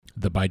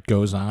The Bite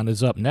Goes On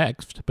is up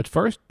next, but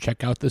first,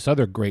 check out this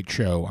other great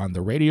show on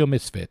the Radio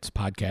Misfits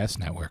Podcast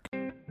Network.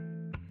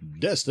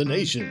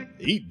 Destination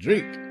Eat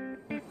Drink.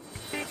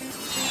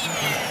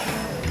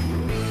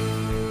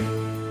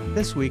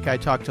 This week I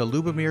talked to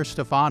Lubomir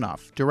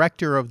Stefanov,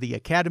 director of the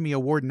Academy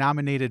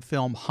Award-nominated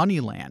film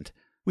Honeyland.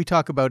 We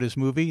talk about his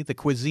movie, the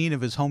cuisine of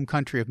his home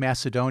country of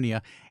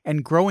Macedonia,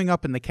 and growing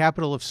up in the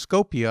capital of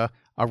Skopje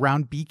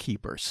around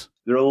beekeepers.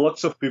 There are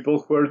lots of people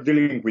who are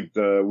dealing with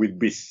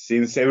bees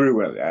since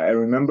everywhere. I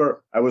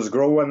remember I was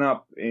growing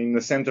up in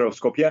the center of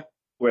Skopje.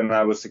 When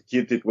I was a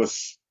kid, it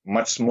was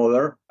much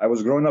smaller. I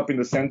was growing up in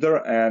the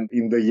center, and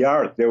in the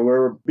yard, there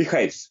were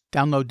beehives.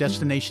 Download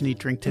Destination Eat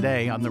Drink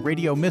today on the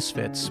Radio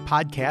Misfits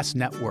Podcast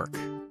Network.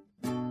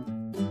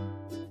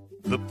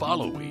 The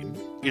following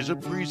is a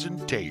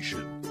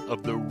presentation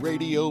of the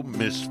Radio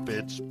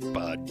Misfits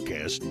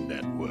Podcast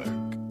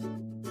Network.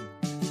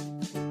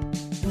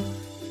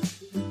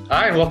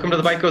 Hi, welcome to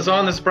The Bite Goes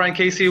On. This is Brian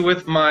Casey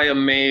with my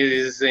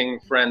amazing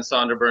friend,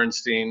 Sandra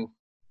Bernstein.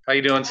 How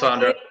you doing,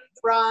 Sandra? Hey,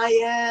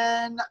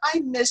 Brian, I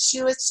miss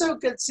you. It's so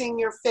good seeing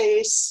your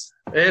face.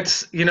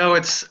 It's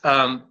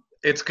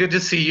good to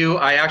see you.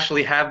 I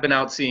actually have been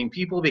out seeing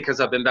people because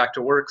I've been back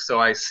to work, so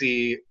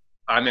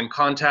I'm in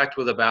contact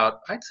with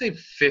about, I'd say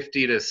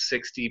 50 to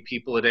 60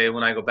 people a day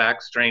when I go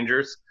back,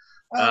 strangers.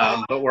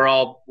 But we're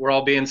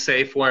all being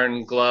safe,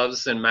 wearing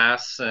gloves and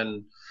masks.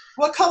 And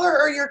what color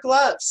are your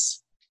gloves?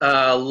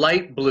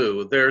 Light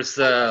blue. There's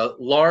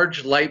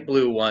large light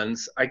blue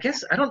ones. I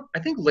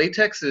think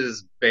latex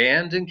is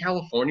banned in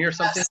California or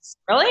something. Yes.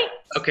 Really?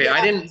 Okay, yeah.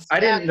 I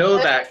didn't know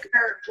that.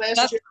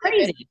 That's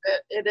crazy.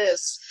 It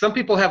is. Some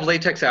people have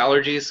latex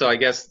allergies, so I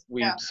guess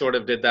we sort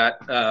of did that.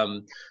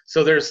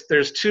 So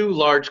there's two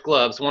large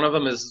gloves. One of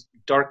them is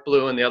dark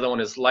blue and the other one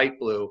is light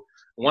blue.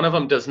 One of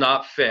them does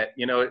not fit.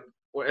 You know,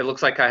 it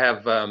looks like I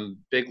have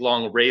big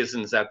long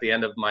raisins at the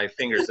end of my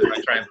fingers if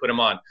I try and put them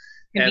on.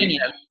 And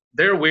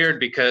they're weird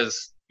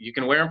because you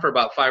can wear them for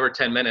about 5 or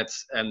 10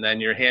 minutes and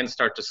then your hands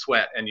start to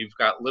sweat and you've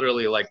got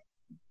literally like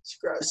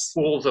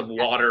pools of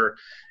water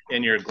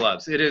in your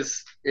gloves. It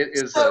is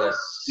a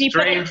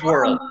strange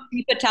world.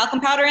 You put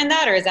talcum powder in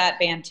that, or is that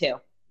banned too?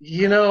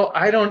 You know,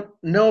 I don't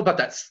know about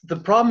that. The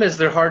problem is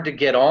they're hard to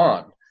get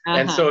on.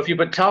 And so if you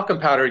put talcum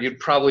powder, you'd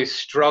probably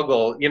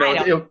struggle. You know,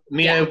 it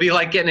would be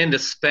like getting into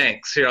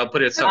Spanx. Here, I'll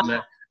put it something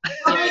there.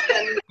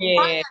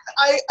 Brian,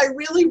 I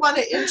really want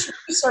to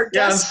introduce our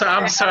guest.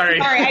 I'm sorry.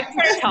 Sorry, I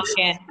started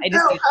talking.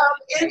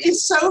 It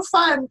is so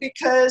fun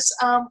because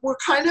we're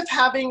kind of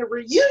having a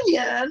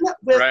reunion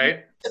with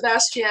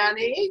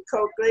Sebastiani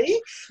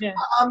Coakley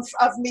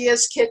of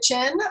Mia's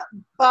Kitchen,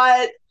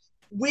 but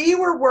we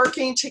were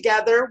working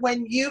together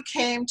when you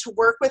came to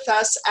work with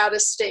us at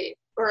Estate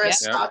or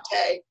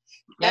Estate.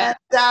 And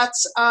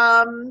that's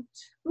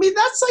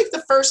that's like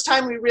the first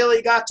time we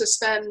really got to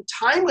spend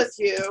time with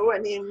you. I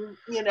mean,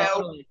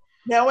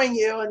 knowing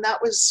you, and that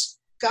was,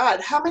 God,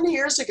 how many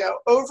years ago?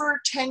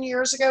 Over 10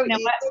 years ago? No,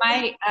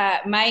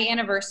 my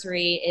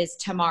anniversary is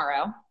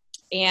tomorrow,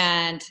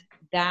 and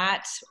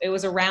it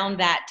was around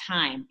that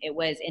time. It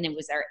was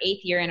our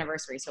 8th year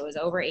anniversary, so it was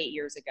over 8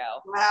 years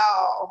ago.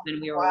 Wow.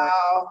 When we were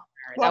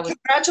Well,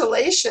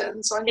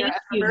 congratulations on your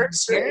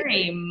anniversary. Thank you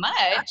very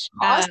much.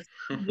 Awesome.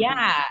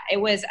 It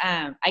was,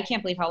 I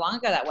can't believe how long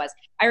ago that was.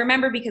 I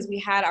remember because we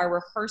had our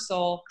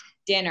rehearsal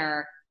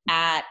dinner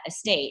at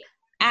Estate.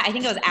 I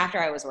think it was after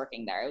I was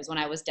working there. It was when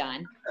I was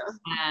done.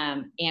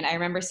 And I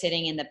remember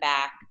sitting in the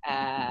back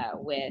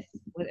with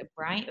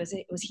Brian.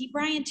 Was he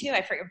Brian too?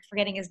 I'm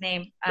forgetting his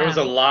name. There was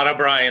a lot of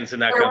Brians in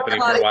that company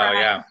for a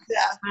while,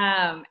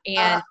 And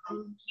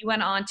he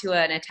went on to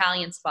an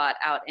Italian spot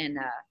out in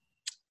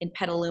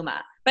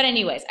Petaluma. But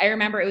anyways, I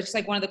remember it was just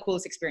like one of the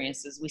coolest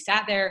experiences. We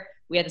sat there,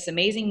 we had this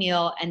amazing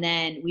meal, and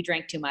then we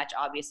drank too much,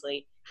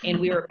 obviously. And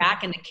we were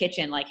back in the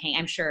kitchen, like, hey,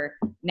 I'm sure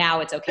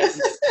now it's okay.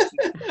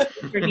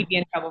 I'm sure he'd be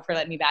in trouble for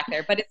letting me back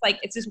there. But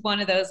it's just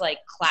one of those like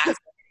classic,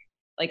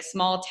 like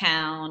small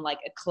town, like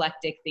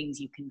eclectic things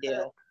you can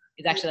do.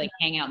 Is actually like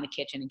hang out in the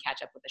kitchen and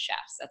catch up with the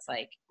chefs. That's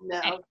like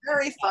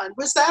very fun.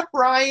 Was that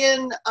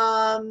Brian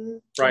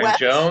Brian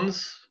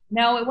Jones?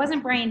 No, it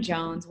wasn't Brian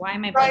Jones. Why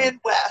am I Brian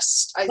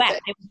West? I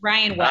think it was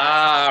Brian West.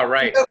 Ah,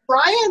 right. So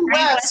Brian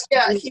West,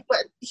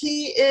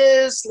 he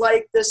is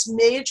like this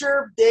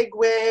major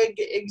bigwig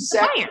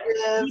executive.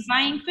 He's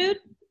buying food.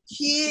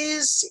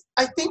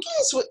 I think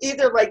he's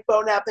either like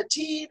Bon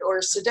Appetit or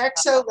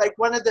Sodexo, like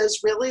one of those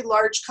really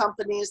large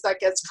companies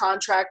that gets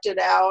contracted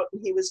out.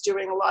 He was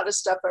doing a lot of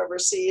stuff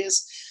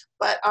overseas.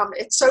 But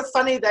it's so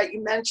funny that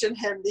you mentioned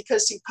him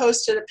because he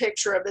posted a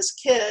picture of his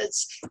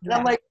kids. And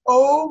I'm like,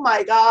 oh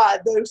my God,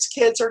 those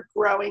kids are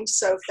growing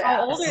so fast.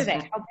 How old are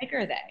they? How big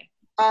are they?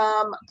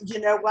 You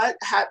know what?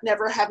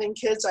 Never having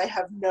kids, I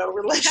have no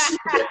relationship.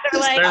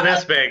 They're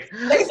this big.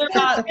 They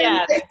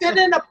fit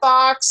in a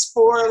box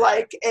for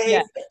like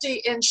a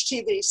 50-inch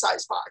TV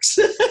size box.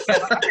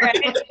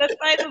 Right? That's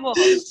sizable.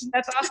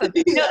 That's awesome.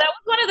 No, that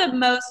was one of the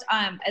most,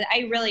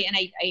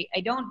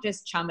 I don't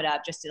just chum it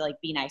up just to like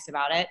be nice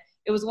about it.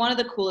 It was one of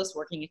the coolest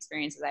working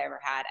experiences I ever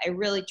had. I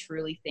really,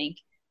 truly think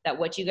that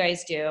what you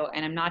guys do,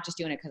 and I'm not just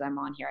doing it because I'm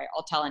on here,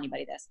 I'll tell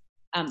anybody this.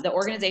 The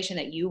organization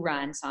that you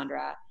run,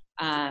 Sandra,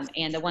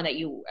 and the one that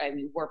you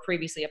were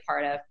previously a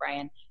part of,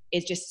 Brian,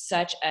 is just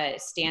such a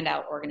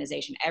standout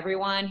organization.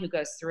 Everyone who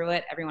goes through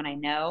it, everyone I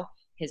know,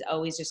 has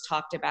always just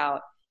talked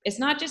about, it's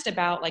not just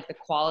about like the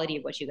quality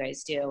of what you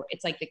guys do.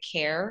 It's like the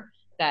care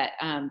that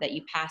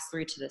you pass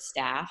through to the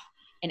staff,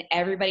 and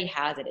everybody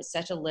has it. It's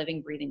such a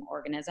living, breathing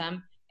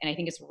organism. And I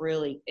think it's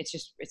really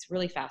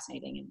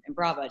fascinating, and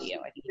bravo to you.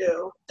 I think.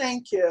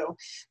 Thank you.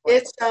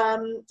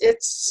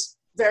 It's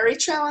very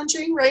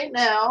challenging right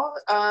now.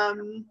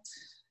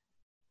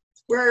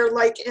 We're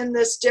like in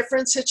this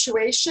different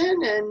situation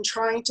and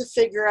trying to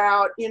figure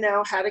out,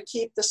 how to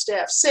keep the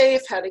staff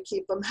safe, how to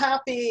keep them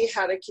happy,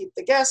 how to keep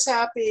the guests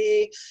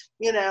happy,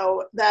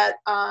 that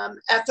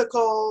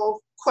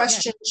ethical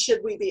question, should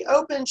we be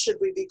open, should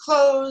we be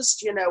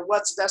closed,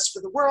 what's best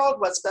for the world,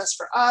 what's best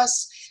for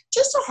us.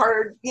 Just a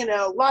hard,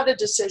 a lot of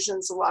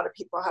decisions a lot of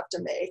people have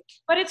to make.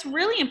 But it's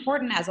really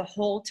important as a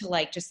whole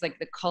to just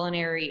the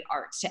culinary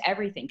arts, to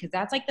everything, because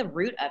that's like the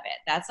root of it.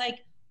 That's like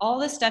all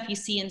the stuff you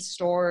see in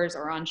stores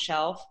or on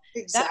shelf.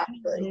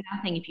 Exactly. That means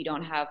nothing if you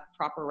don't have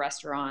proper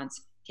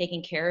restaurants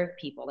taking care of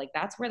people. Like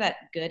that's where that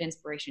good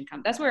inspiration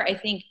comes. That's where I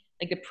think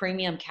like the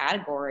premium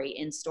category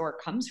in store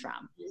comes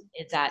from.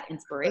 It's that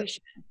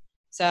inspiration.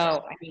 So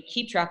I mean,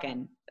 keep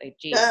trucking. Like,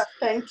 geez. Yeah,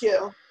 thank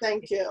you.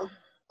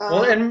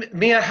 Well, and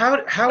Mia,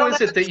 how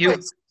is it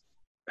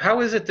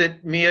that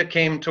Mia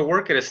came to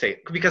work at Estate?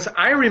 Because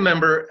I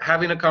remember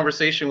having a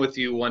conversation with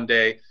you one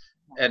day,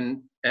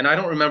 and I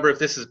don't remember if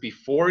this is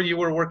before you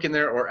were working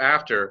there or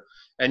after,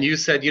 and you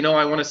said,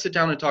 I want to sit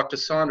down and talk to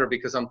Sandra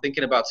because I'm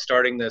thinking about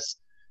starting this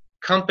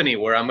company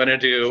where I'm going to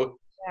do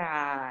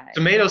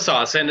tomato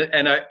sauce, and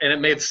it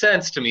made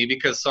sense to me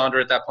because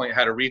Sandra at that point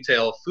had a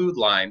retail food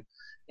line,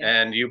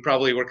 and you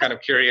probably were kind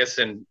of curious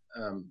and.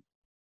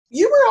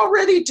 You were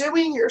already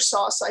doing your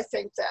sauce, I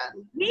think,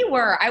 then. We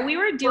were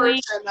doing,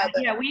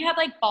 we had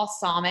like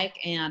balsamic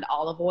and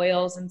olive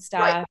oils and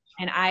stuff. Right.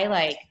 And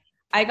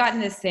I got in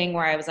this thing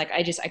where I was like,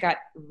 I got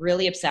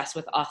really obsessed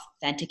with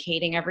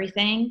authenticating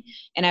everything.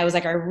 And I was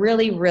like, I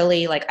really,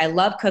 really I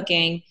love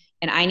cooking,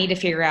 and I need to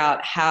figure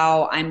out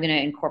how I'm going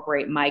to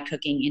incorporate my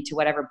cooking into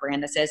whatever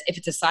brand this is. If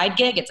it's a side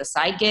gig, it's a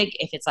side gig.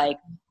 If it's like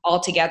all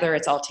together,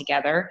 it's all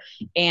together.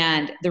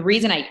 And the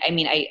reason I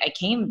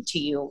came to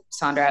you,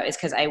 Sandra, is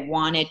because I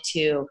wanted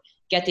to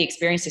get the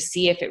experience to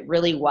see if it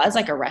really was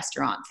like a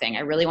restaurant thing. I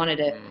really wanted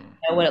to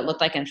know what it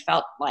looked like and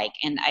felt like.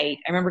 And I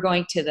remember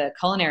going to the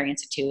Culinary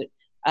Institute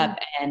up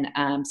in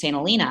St.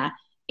 Helena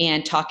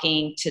and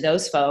talking to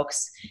those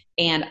folks.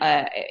 And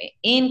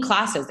in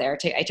classes there,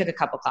 I took a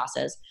couple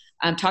classes.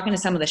 Talking to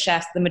some of the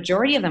chefs, the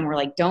majority of them were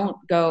like, don't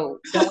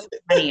waste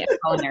money at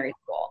culinary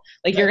school.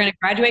 Like you're going to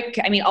graduate.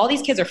 I mean, all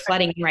these kids are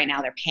flooding in right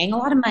now. They're paying a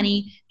lot of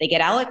money. They get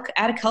out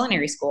of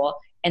culinary school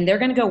and they're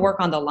going to go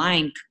work on the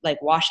line,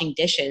 like washing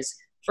dishes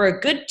for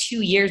a good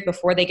 2 years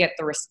before they get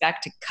the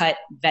respect to cut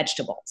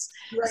vegetables.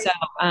 Right. So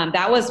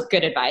that was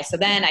good advice. So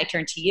then I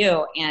turned to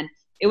you, and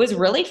it was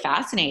really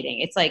fascinating.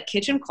 It's like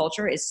kitchen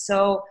culture is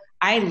so,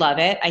 I love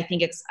it. I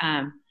think it's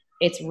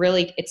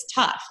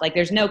tough. Like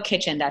there's no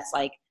kitchen that's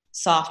like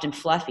soft and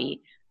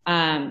fluffy,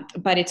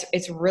 but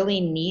it's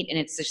really neat, and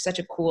it's just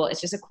a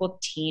cool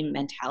team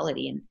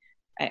mentality. And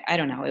I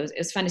don't know, it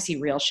was fun to see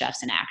real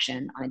chefs in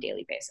action on a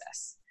daily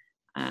basis.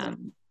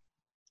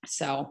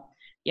 So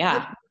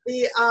yeah.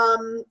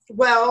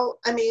 Well,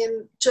 I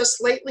mean,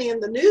 just lately in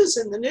the news,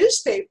 in the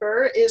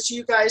newspaper, is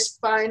you guys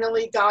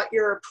finally got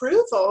your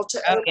approval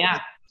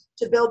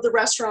to build the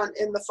restaurant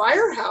in the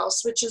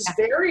firehouse, which is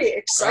very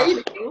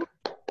exciting.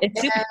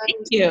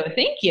 Thank you.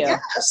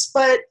 Yes,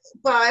 but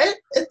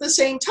at the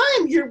same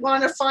time, you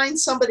want to find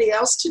somebody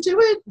else to do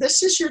it.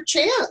 This is your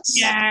chance.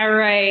 Yeah,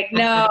 right.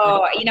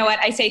 No, you know what?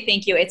 I say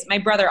thank you. It's my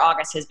brother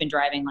August has been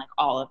driving like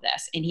all of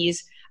this, and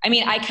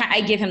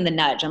I give him the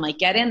nudge. I'm like,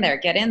 get in there.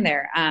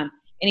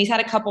 And he's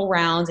had a couple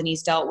rounds, and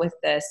he's dealt with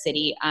the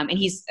city. And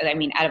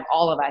out of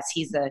all of us,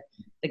 he's the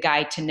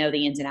guy to know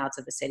the ins and outs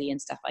of the city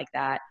and stuff like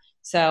that.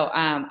 So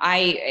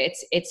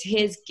it's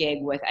his gig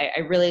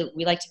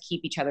we like to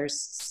keep each other's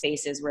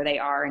spaces where they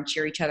are and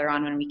cheer each other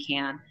on when we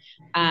can.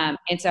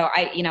 And so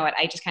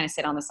I just kind of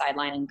sit on the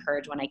sideline and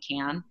encourage when I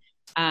can.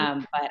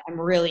 But I'm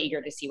really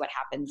eager to see what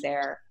happens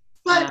there.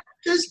 But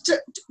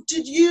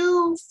did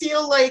you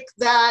feel like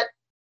that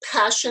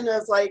passion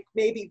of like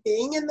maybe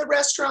being in the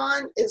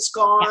restaurant is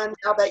gone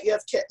now that you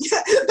have kids?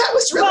 That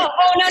was really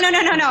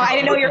no. I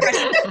didn't know your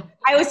question.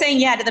 I was saying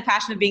to the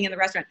passion of being in the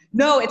restaurant.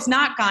 No, it's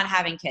not gone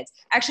having kids.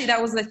 Actually,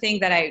 that was the thing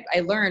that I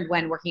learned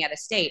when working at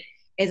Estate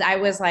is I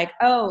was like,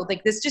 oh,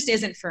 like this just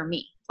isn't for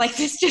me. Like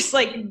this just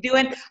like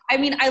doing,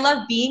 I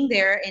love being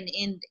there and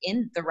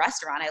in the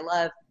restaurant. I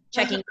love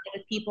checking in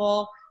with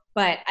people,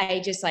 but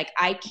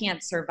I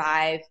can't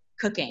survive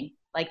cooking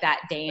like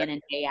that day in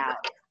and day out.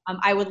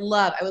 I would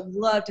love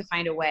to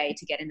find a way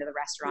to get into the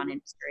restaurant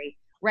industry.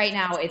 Right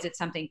now, is it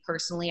something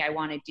personally I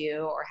want to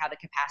do or have the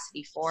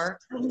capacity for?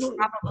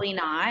 Probably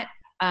not.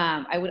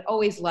 I would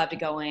always love to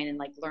go in and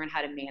like learn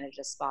how to manage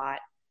a spot.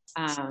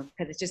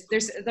 Because it's just,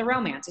 there's the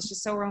romance. It's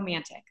just so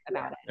romantic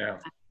about it. Yeah.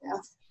 Yeah.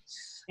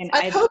 And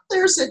I hope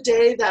there's a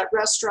day that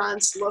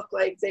restaurants look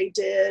like they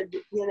did,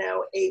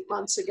 8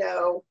 months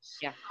ago.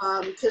 Yeah.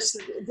 Because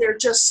they're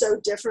just so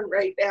different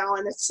right now.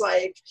 And it's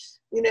like,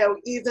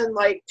 even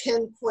like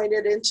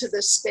pinpointed into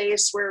the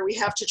space where we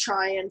have to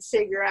try and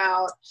figure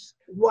out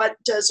what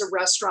does a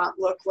restaurant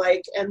look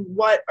like and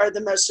what are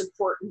the most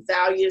important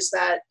values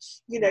that,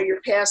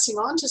 you're passing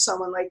on to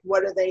someone. Like,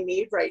 what do they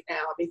need right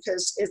now?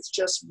 Because it's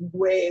just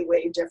way,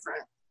 way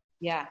different.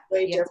 Yeah.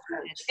 Way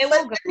different. It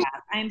will go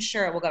back. I'm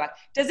sure it will go back.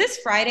 Does this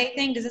Friday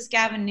thing, does this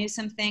Gavin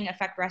Newsom thing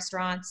affect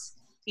restaurants?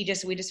 We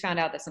just found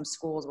out that some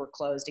schools were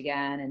closed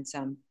again and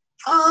some.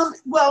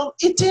 Well,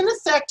 it didn't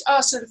affect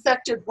us. It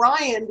affected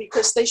Ryan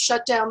because they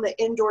shut down the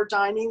indoor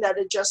dining that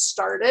had just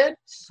started.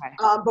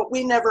 Okay. But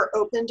we never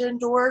opened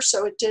indoor,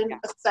 so it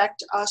didn't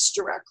affect us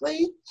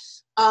directly.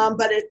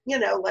 But it,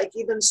 like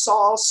even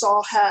Saul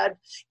had,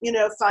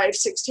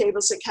 5-6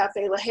 tables at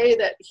Cafe La Haye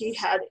that he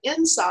had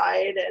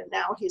inside, and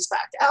now he's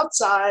back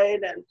outside.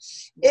 And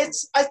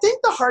I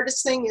think the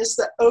hardest thing is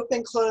the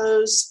open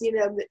close,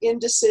 the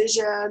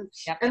indecision.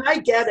 Yep. And I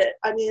get it.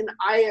 I mean,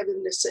 I have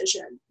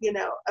indecision,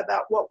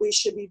 about what we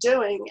should be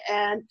doing.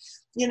 And,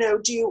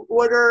 do you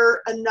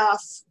order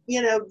enough?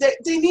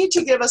 They need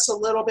to give us a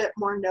little bit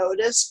more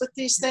notice with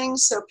these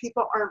things so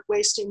people aren't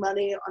wasting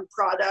money on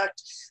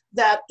product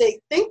that they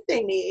think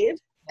they need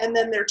and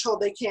then they're told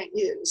they can't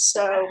use.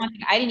 So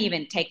I didn't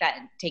even take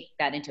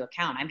that into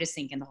account. I'm just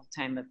thinking the whole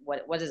time of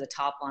what is a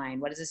top line?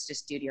 What does this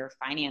just do to your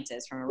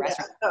finances from a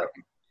restaurant? Yeah.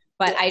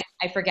 But I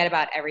forget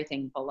about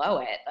everything below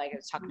it. Like I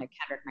was talking to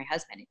Kendrick, my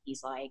husband, and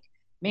he's like,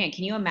 man,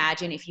 can you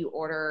imagine if you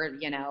order,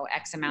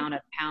 X amount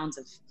of pounds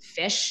of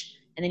fish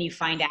and then you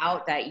find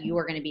out that you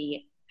are going to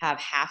have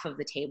half of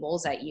the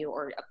tables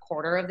or a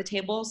quarter of the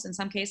tables in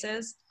some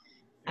cases.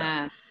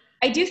 Yeah.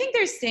 I do think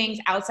there's things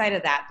outside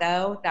of that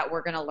though, that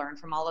we're going to learn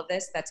from all of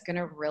this. That's going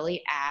to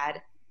really add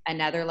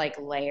another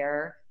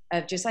layer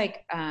of just I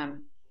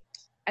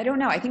don't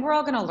know. I think we're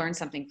all going to learn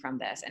something from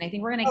this. And I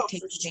think we're going to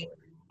take something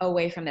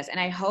away from this. And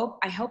I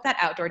hope that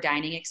outdoor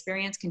dining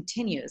experience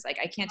continues. Like,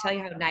 I can't tell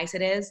you how nice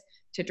it is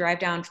to drive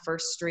down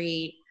First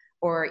Street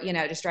or,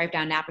 just drive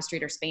down Napa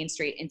Street or Spain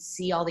Street and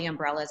see all the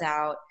umbrellas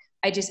out.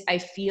 I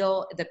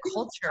feel the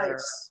culture.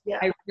 Nice. Yeah.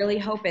 I really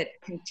hope it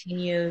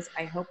continues.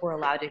 I hope we're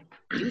allowed to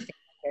do things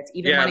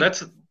like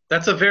this.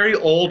 That's a very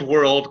old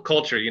world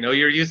culture.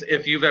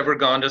 If you've ever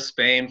gone to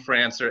Spain,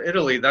 France, or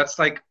Italy, that's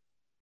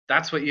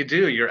what you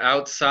do. You're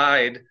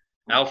outside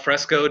al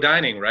fresco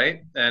dining,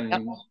 right?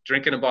 And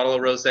drinking a bottle of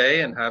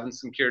rosé and having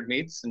some cured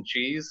meats and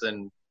cheese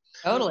and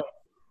totally.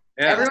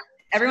 Yeah.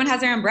 Everyone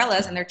has their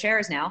umbrellas and their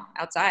chairs now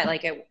outside.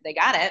 They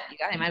got it. You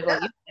got it. Might as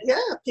well use it.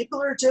 Yeah,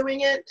 people are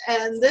doing it.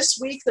 And this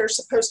week they're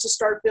supposed to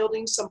start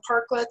building some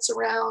parklets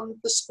around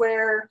the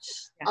square.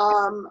 Yeah.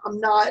 I'm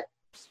not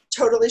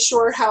totally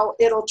sure how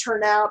it'll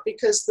turn out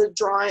because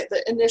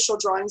the initial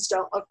drawings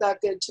don't look that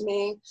good to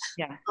me.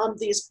 Yeah.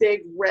 These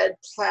big red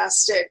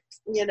plastic,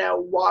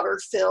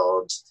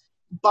 water-filled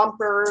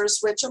bumpers,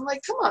 which I'm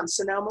like, come on,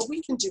 Sonoma,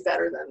 we can do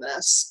better than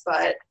this.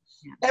 But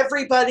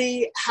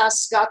everybody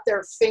has got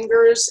their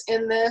fingers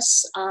in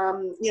this.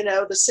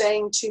 The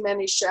saying too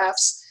many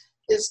chefs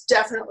is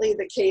definitely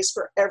the case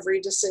for every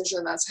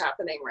decision that's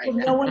happening right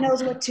now. No one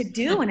knows what to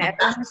do, and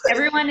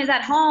everyone is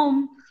at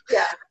home.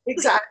 Yeah,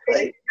 exactly.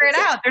 Figure it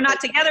out. They're not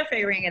together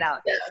figuring it out.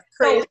 Yeah,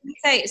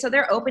 crazy. So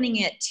they're opening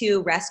it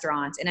to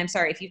restaurants, and I'm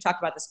sorry if you've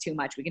talked about this too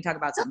much. We can talk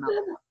about something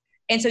else.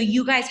 And so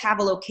you guys have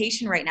a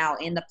location right now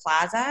in the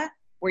plaza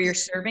where you're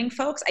serving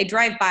folks. I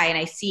drive by and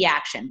I see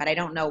action, but I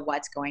don't know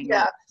what's going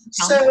on.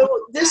 So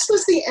this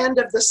was the end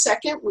of the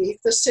second week.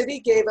 The city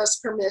gave us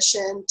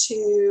permission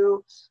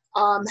to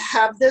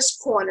have this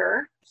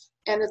corner,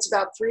 and it's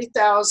about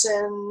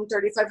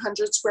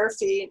 3,500 square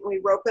feet. And we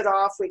rope it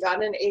off. We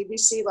got an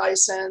ABC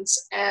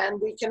license, and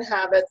we can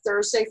have it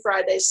Thursday,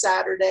 Friday,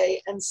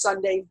 Saturday, and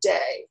Sunday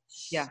day.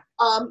 Yeah.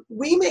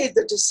 We made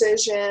the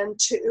decision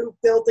to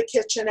build the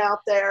kitchen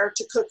out there,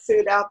 to cook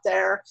food out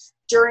there.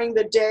 During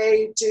the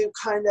day, do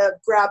kind of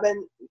grab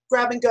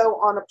and go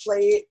on a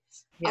plate.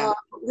 Yeah.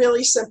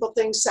 Really simple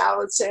things,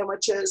 salad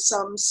sandwiches,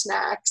 some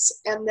snacks.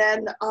 And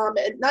then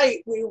at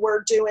night, we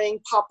were doing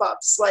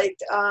pop-ups like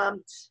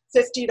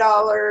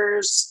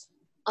 $50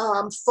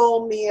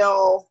 full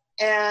meal.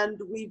 And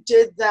we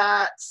did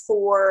that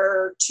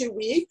for 2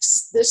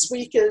 weeks. This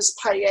week is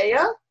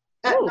paella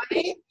at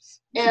night.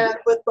 And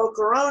with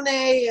boccherone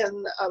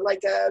and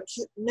like a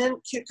mint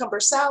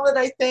cucumber salad,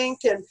 I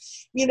think. And,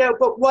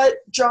 but what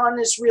John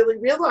has really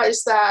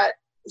realized that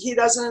he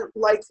doesn't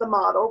like the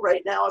model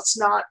right now. It's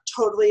not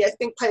totally, I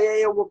think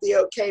paella will be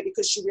okay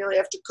because you really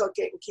have to cook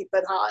it and keep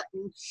it hot.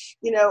 And,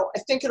 I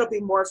think it'll be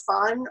more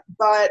fun,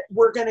 but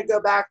we're going to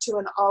go back to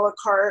an a la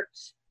carte,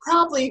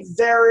 probably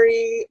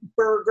very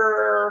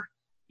burger,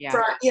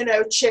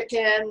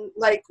 chicken,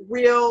 like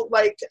real,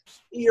 like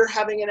you're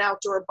having an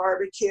outdoor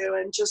barbecue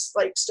and just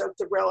like stoke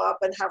the grill up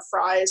and have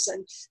fries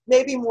and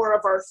maybe more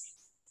of our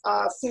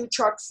food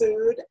truck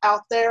food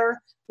out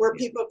there where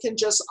people can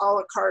just a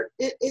la carte.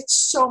 It's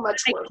so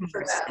much work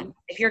for them.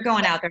 If you're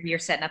going out there, you're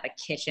setting up a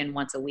kitchen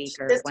once a week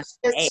or once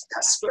a day. It's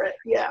desperate,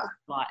 yeah.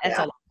 It's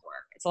a lot of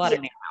work. It's a lot of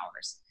man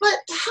hours. But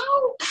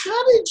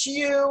how did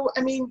you,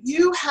 I mean,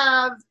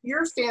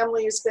 your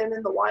family has been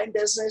in the wine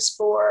business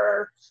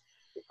for,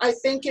 I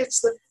think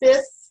it's the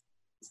fifth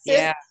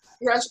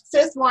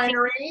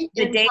winery.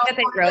 The day that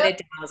they wrote it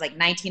down was like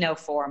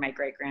 1904. My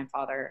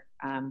great-grandfather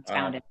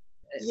founded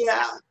it.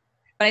 Yeah.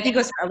 But I think it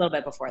was a little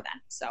bit before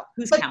then. So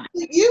who's counting?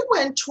 You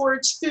went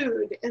towards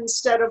food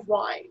instead of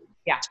wine.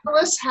 Yeah. Tell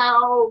us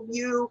how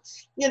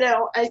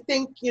I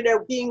think,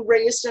 being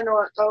raised in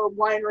a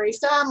winery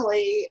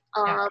family,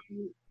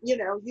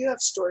 you have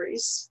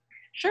stories.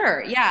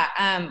 Sure. Yeah.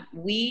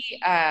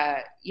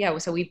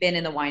 So we've been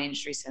in the wine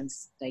industry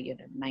since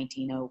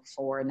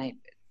 1904,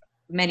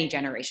 many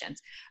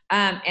generations.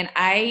 And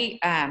I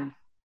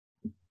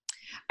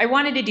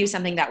wanted to do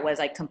something that was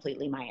like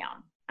completely my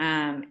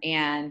own.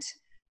 And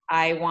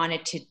I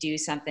wanted to do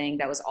something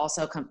that was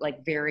also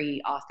like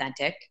very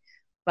authentic,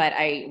 but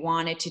I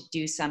wanted to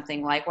do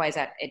something likewise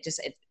that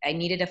I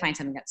needed to find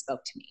something that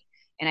spoke to me.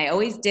 And I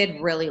always did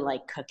really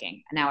like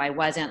cooking. Now I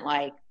wasn't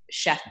like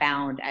chef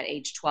bound at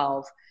age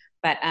 12,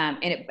 but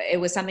it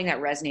was something that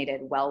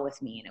resonated well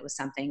with me. And it was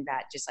something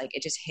that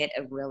it just hit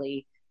a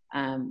really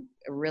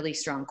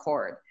strong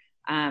chord.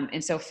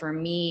 And so for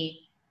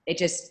me,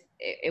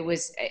 it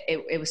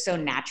was so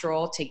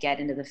natural to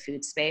get into the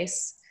food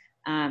space.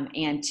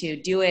 And to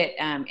do it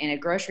in a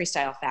grocery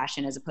style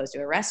fashion as opposed to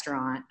a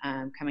restaurant,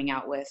 coming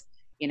out with,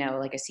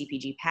 like a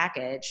CPG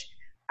package,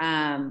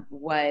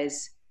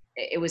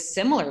 it was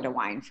similar to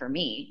wine for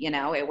me.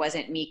 It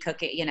wasn't me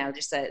cooking,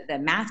 just the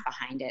math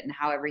behind it and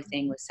how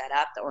everything was set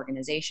up, the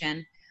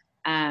organization.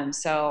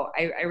 So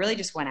I really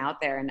just went out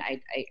there and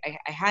I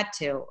had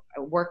to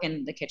work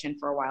in the kitchen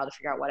for a while to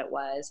figure out what it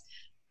was.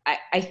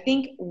 I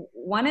think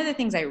one of the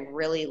things I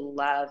really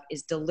love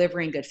is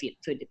delivering good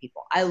food to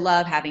people. I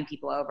love having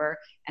people over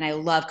and I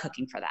love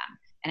cooking for them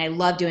and I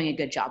love doing a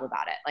good job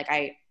about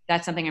it.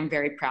 That's something I'm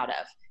very proud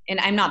of. And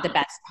I'm not the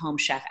best home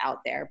chef out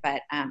there,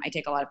 but I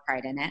take a lot of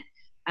pride in it.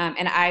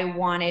 And I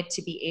wanted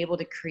to be able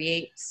to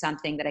create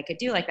something that I could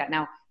do like that.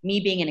 Now, me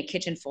being in a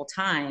kitchen full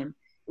time,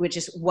 which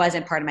just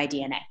wasn't part of my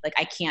DNA. Like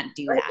I can't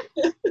do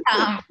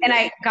that.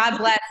 And God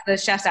bless the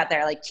chefs out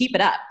there, like keep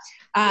it up.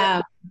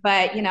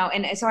 But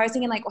and so I was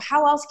thinking like, well,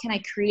 how else can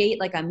I create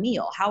like a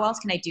meal? How else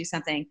can I do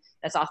something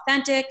that's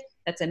authentic,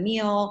 that's a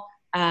meal,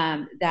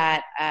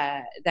 that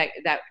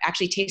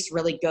actually tastes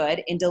really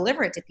good and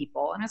deliver it to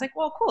people? And I was like,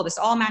 well, cool. This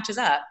all matches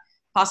up.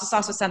 Pasta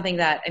sauce was something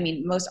that,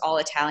 most all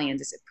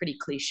Italians, is pretty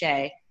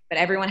cliche, but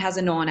everyone has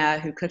a nonna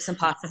who cooks some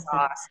pasta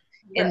sauce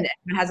and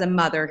has a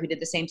mother who did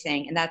the same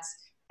thing. And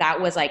that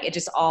was like, it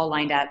just all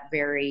lined up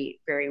very,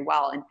 very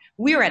well. And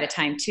we were at a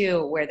time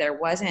too, where there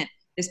wasn't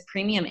this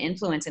premium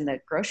influence in the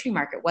grocery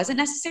market wasn't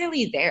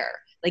necessarily there.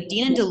 Like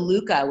Dean and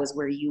DeLuca was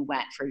where you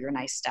went for your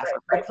nice stuff, or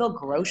Brookville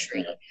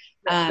Grocery.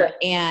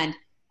 And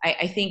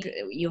I think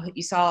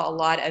you saw a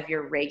lot of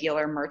your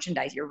regular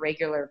merchandise, your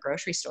regular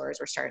grocery stores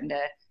were starting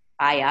to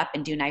buy up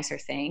and do nicer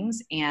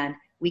things. And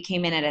we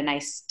came in at a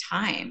nice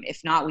time. If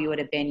not, we would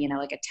have been,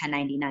 like a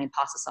 $10.99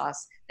 pasta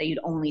sauce that you'd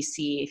only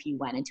see if you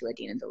went into a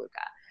Dean and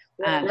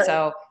DeLuca.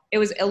 So it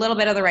was a little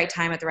bit of the right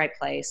time at the right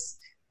place.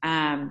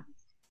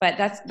 But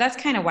that's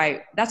kind of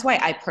why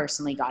I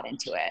personally got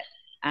into it.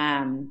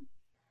 And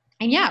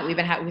yeah, we've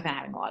been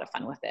having a lot of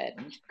fun with it,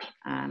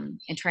 and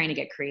trying to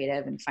get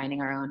creative and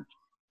finding our own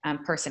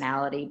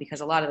personality,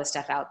 because a lot of the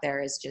stuff out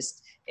there is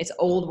just, it's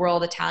old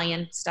world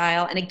Italian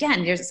style. And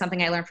again, there's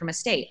something I learned from a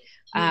state.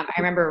 I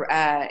remember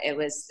it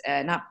was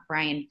not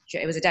Brian,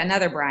 it was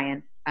another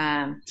Brian.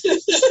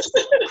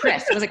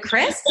 Chris, was it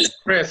Chris?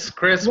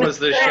 Chris was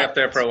the chef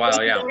there for a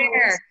while, yeah.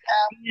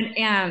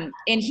 And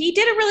he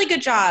did a really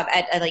good job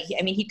at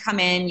he'd come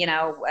in,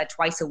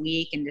 twice a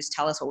week and just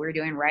tell us what we were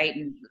doing right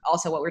and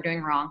also what we're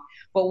doing wrong.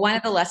 But one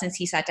of the lessons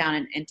he sat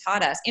down and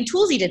taught us, and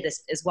Toolsy did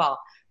this as well.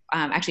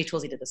 Actually,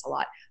 Toolsy did this a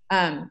lot.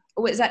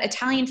 Was that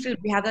Italian food?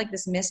 We have like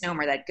this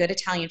misnomer that good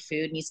Italian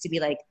food needs to be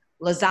like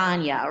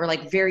lasagna or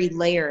like very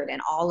layered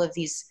and all of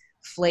these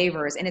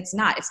flavors, and it's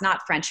not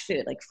French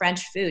food. Like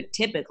French food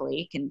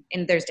typically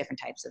and there's different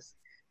types of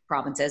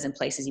provinces and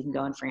places you can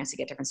go in France to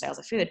get different styles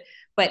of food,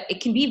 but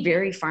it can be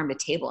very farm to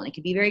table and it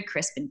can be very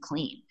crisp and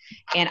clean.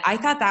 And I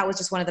thought that was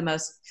just one of the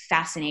most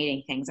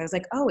fascinating things. I was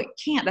like, oh,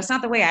 that's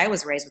not the way I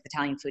was raised with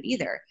Italian food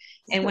either.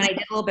 And when I did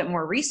a little bit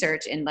more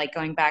research and like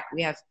going back,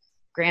 we have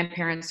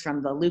grandparents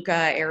from the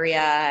Lucca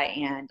area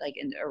and like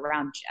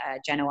around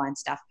Genoa and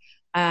stuff,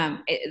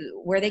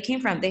 where they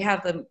came from, they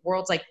have the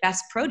world's like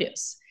best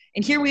produce.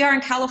 And here we are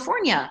in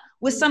California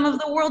with some of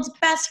the world's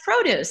best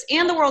produce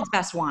and the world's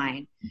best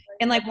wine.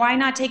 And like, why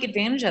not take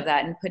advantage of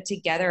that and put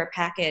together a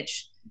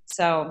package?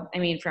 So,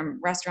 from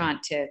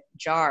restaurant to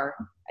jar,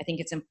 I think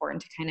it's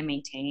important to kind of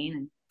maintain.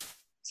 And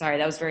sorry,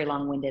 that was very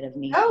long-winded of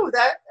me. Oh,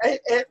 that's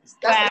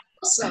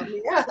awesome.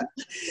 Yeah.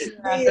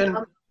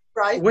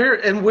 Right. Where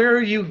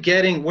are you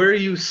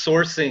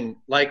sourcing,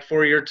 like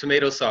for your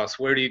tomato sauce?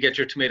 Where do you get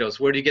your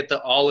tomatoes? Where do you get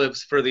the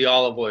olives for the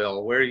olive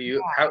oil? Where do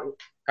you,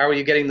 How are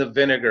you getting the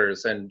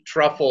vinegars and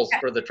truffles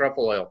for the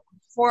truffle oil?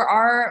 For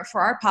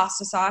our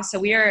pasta sauce, so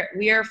we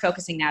are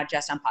focusing now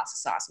just on pasta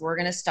sauce. We're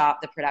going to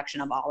stop the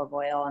production of olive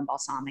oil and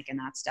balsamic and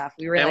that stuff.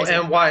 We realize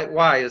and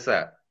why is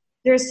that?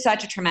 There's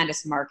such a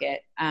tremendous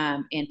market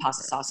in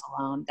pasta sauce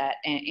alone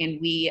and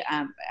we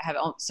have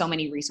so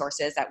many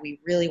resources that we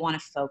really want to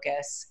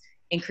focus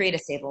and create a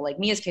staple. Like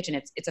Mia's Kitchen,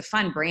 it's a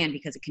fun brand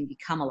because it can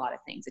become a lot of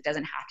things. It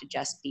doesn't have to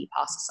just be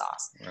pasta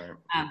sauce.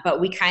 Right.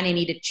 But we kind of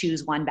need to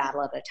choose one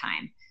battle at a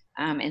time.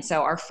 And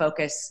so our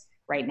focus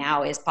right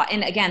now is,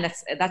 and again,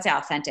 that's the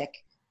authentic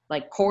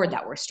like chord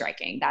that we're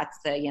striking. That's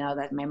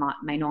that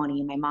my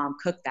noni, my mom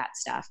cooked that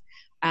stuff.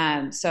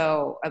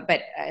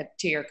 But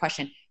to your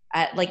question,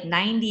 like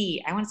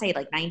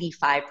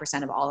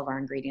 95% of all of our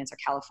ingredients are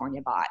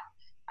California bought.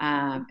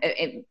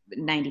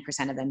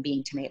 90% of them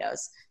being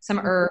tomatoes. Some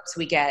herbs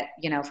we get,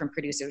 from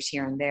producers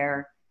here and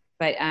there.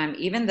 But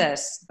even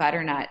this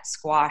butternut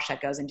squash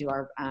that goes into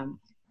our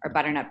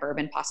butternut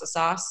bourbon pasta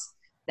sauce,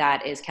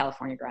 that is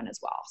California grown as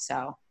well.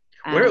 So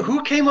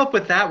who came up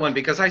with that one?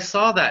 Because I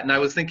saw that and I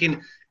was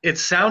thinking it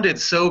sounded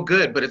so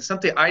good, but it's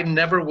something I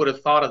never would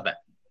have thought of that.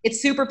 It's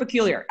super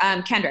peculiar.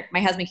 Kendrick, my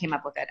husband, came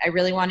up with it. I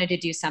really wanted to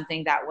do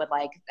something that would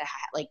like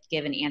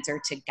give an answer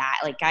to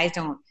guys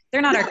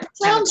they're not. It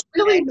sounds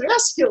really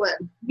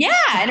masculine. Yeah,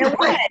 and it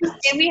was.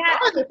 And we had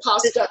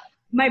pasta.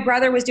 My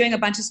brother was doing a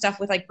bunch of stuff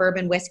with like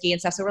bourbon whiskey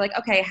and stuff. So we're like,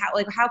 okay, how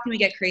can we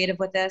get creative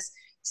with this?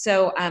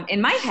 So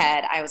in my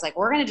head, I was like,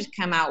 we're going to just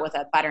come out with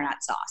a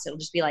butternut sauce. It'll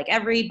just be like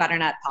every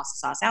butternut pasta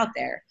sauce out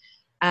there.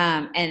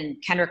 And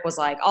Kendrick was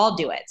like, I'll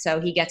do it.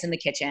 So he gets in the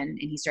kitchen and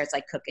he starts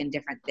like cooking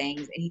different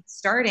things. And he's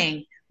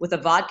starting with a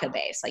vodka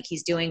base. Like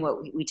he's doing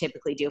what we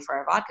typically do for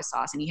our vodka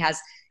sauce. And he has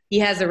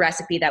the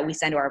recipe that we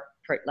send to our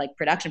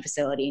production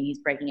facility, and he's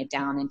breaking it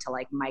down into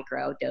like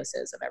micro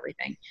doses of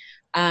everything.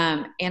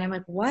 And I'm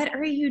like, what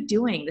are you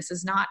doing? This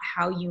is not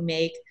how you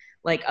make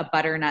like a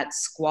butternut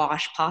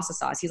squash pasta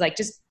sauce. He's like,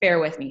 just bear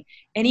with me.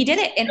 And he did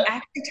it, and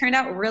actually turned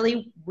out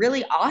really,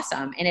 really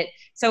awesome. And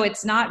so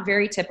it's not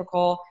very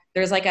typical.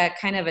 There's like a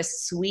kind of a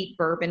sweet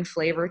bourbon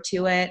flavor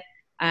to it.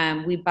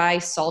 We buy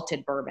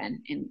salted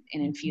bourbon and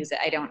infuse it.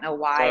 I don't know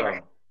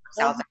why.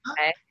 South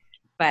Africa.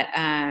 But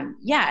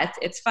yeah,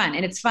 it's fun.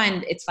 And it's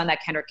fun that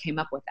Kendrick came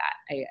up with that.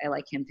 I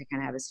like him to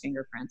kind of have his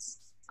fingerprints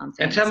on things.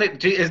 And tell me,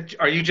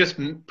 are you just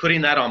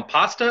putting that on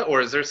pasta,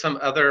 or is there some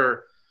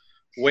other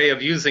way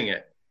of using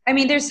it? I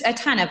mean, there's a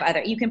ton of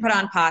other, you can put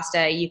on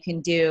pasta, you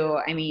can do,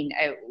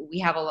 we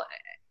have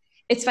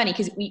it's funny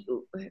because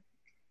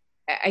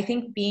I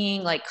think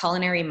being like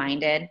culinary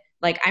minded,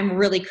 like I'm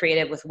really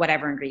creative with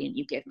whatever ingredient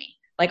you give me.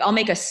 Like I'll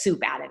make a soup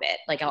out of it.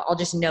 Like I'll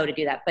just know to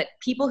do that. But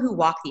people who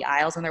walk the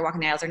aisles, when they're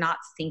walking the aisles, are not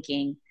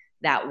thinking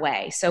that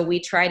way. So we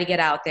try to get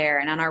out there,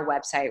 and on our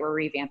website, we're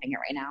revamping it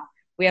right now.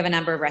 We have a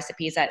number of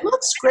recipes that. It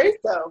looks great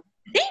though.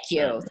 Thank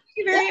you. Thank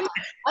you very much.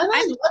 I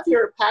love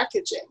your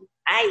packaging.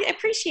 I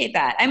appreciate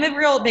that. I'm a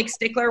real big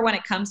stickler when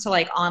it comes to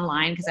like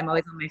online, because I'm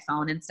always on my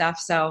phone and stuff.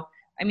 So,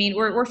 I mean,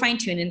 we're fine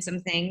tuning some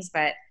things,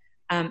 but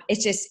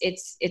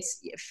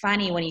it's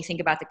funny when you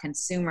think about the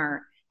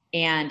consumer,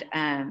 and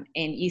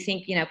you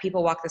think,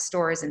 people walk the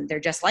stores and they're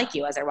just like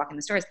you as they're walking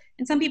the stores,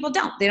 and some people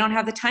don't. They don't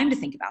have the time to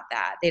think about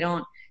that.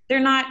 They're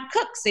not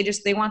cooks.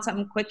 They want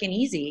something quick and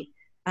easy.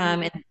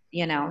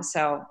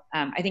 So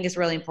I think it's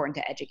really important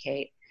to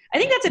educate. I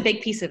think that's a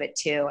big piece of it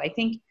too. I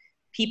think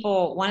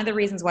one of the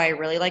reasons why I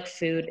really like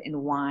food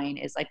and wine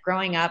is like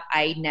growing up,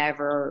 I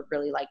never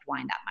really liked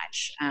wine that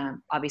much.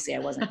 Obviously I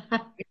wasn't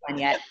one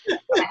yet,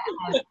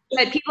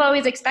 but people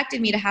always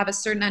expected me to have a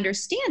certain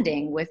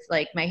understanding with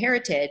like my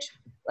heritage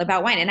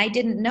about wine. And I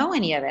didn't know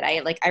any of it.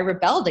 I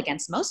rebelled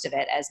against most of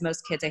it, as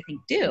most kids I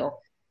think do.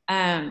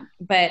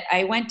 But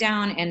I went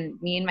down, and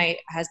me and my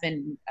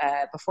husband,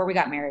 before we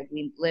got married,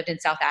 we lived in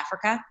South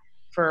Africa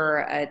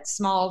for a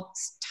small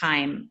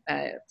time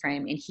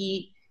frame. And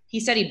he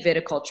studied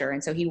viticulture.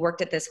 And so he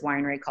worked at this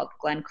winery called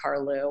Glen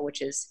Carlew,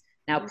 which is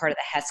now part of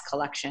the Hess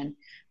collection.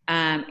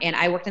 And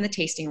I worked in the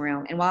tasting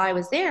room. And while I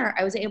was there,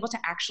 I was able to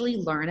actually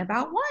learn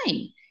about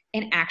wine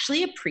and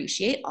actually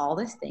appreciate all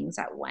the things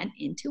that went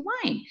into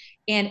wine.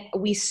 And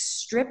we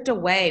stripped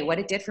away, what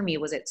it did for me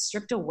was it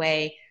stripped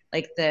away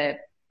like the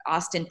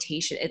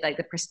ostentation, like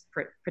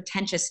the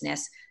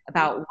pretentiousness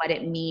about what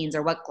it means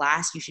or what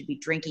glass you should be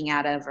drinking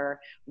out of or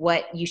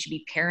what you should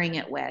be pairing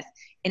it with.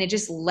 And it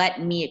just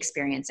let me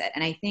experience it.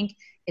 And I think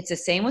it's the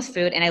same with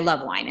food. And I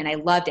love wine, and I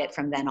loved it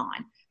from then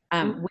on.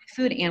 With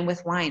food and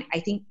with wine, I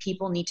think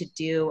people need to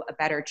do a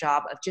better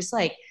job of just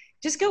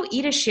go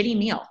eat a shitty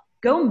meal.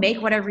 Go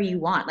make whatever you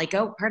want. Like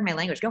go, pardon my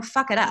language, go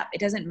fuck it up. It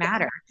doesn't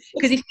matter.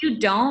 Because if you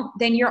don't,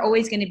 then you're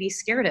always going to be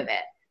scared of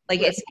it.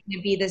 Like it's going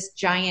to be this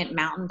giant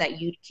mountain that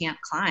you can't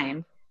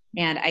climb.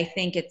 And I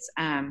think it's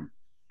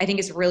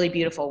really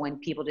beautiful when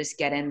people just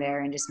get in there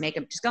and just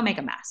go make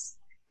a mess.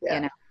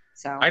 Yeah.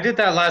 So I did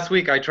that last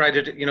week. I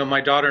tried to,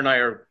 my daughter and I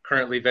are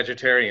currently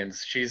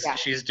vegetarians.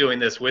 She's doing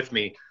this with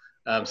me.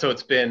 So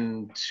it's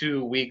been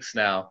 2 weeks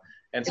now.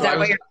 And so Is that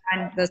why you're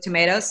trying those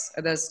tomatoes?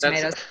 Or those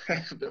tomatoes?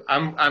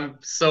 I'm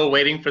so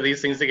waiting for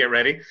these things to get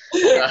ready.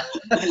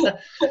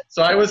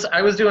 So I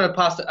was doing a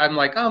pasta. I'm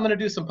like, oh, I'm gonna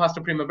do some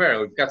pasta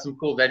primavera. We've got some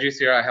cool veggies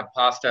here. I have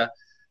pasta.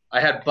 I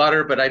had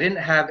butter, but I didn't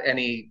have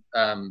any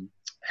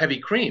heavy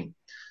cream.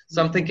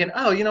 So I'm thinking,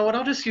 oh, you know what?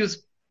 I'll just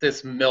use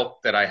this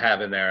milk that I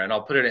have in there, and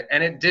I'll put it in.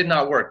 And it did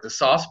not work. The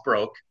sauce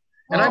broke.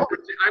 And I've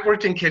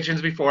worked in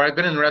kitchens before. I've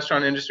been in the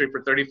restaurant industry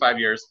for 35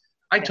 years.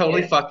 I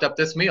totally fucked up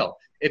this meal.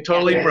 It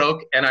totally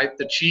broke, and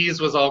the cheese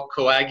was all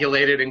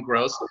coagulated and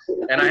gross,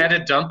 and I had to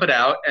dump it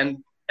out and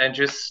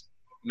just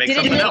make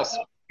something else.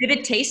 Did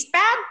it taste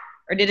bad,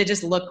 or did it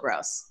just look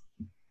gross?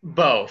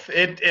 Both.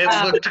 It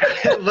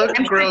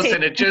looked gross,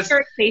 and it just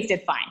it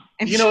tasted fine.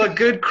 A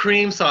good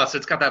cream sauce.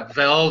 It's got that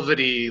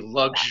velvety,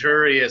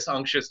 luxurious,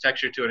 unctuous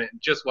texture to it. It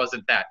just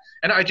wasn't that,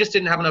 and I just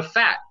didn't have enough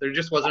fat. There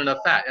just wasn't enough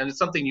fat, and it's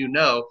something you're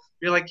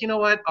like, you know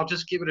what? I'll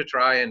just give it a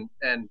try, and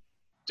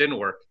didn't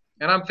work.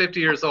 And I'm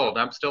 50 years old.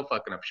 I'm still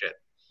fucking up shit.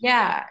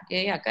 Yeah,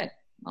 good.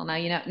 Well, now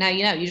you know.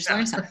 You just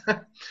learned something.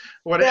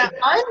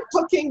 I'm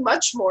cooking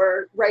much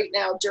more right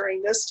now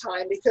during this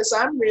time because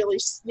I'm really,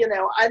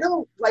 I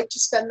don't like to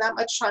spend that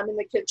much time in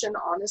the kitchen,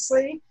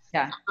 honestly.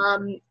 Yeah.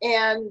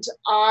 And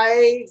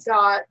I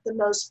got the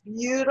most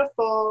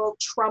beautiful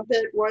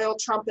royal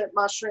trumpet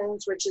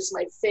mushrooms, which is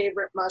my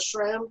favorite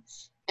mushroom.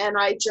 And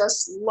I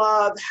just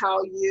love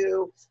how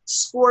you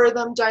score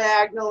them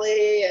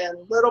diagonally and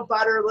little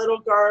butter, little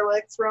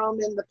garlic, throw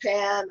them in the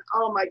pan.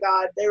 Oh my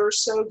God, they were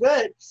so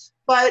good.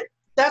 But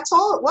that's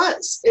all it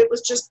was. It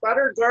was just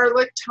butter,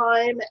 garlic,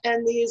 thyme,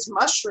 and these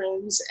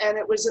mushrooms, and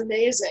it was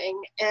amazing.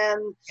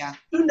 And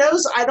who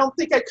knows, I don't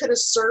think I could have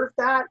served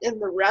that in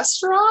the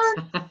restaurant,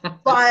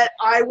 but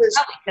I was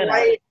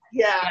right.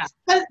 Yeah.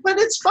 But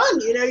it's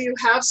fun, you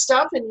have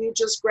stuff and you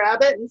just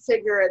grab it and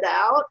figure it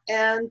out.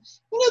 And,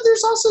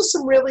 there's also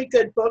some really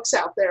good books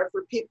out there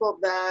for people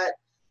that,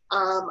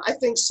 I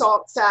think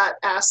Salt, Fat,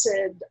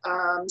 Acid,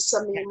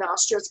 Samir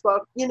Nostra's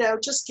book,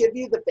 just give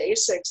you the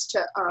basics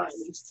to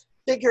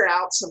figure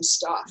out some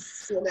stuff.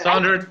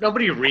 Sandra,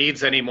 nobody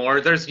reads anymore.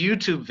 There's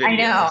YouTube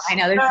videos. I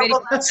know. There's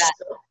videos of that.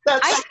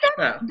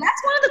 That's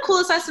one of the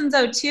coolest lessons,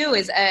 though, too,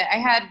 is I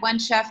had one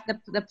chef,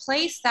 the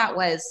place that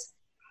was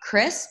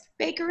Crisp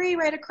Bakery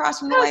right across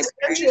from the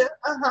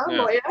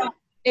library.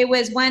 It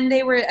was when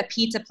they were a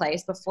pizza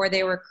place before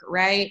they were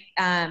right.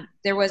 I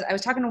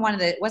was talking to one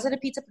of was it a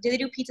pizza? Did they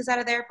do pizzas out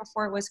of there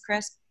before it was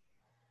Crisp?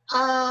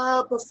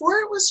 Before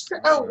it was,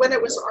 when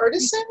it was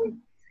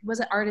Artisan? Was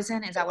it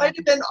Artisan? Is that what? It might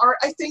have been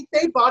I think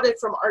they bought it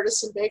from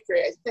Artisan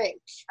Bakery, I think.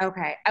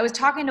 Okay. I was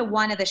talking to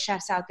one of the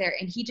chefs out there,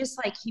 and he just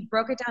he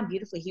broke it down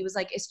beautifully. He was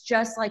like, it's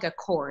just like a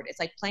chord. It's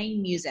like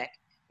playing music,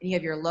 and you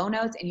have your low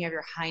notes and you have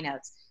your high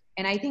notes.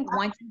 And I think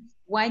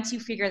once you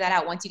figure that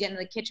out, once you get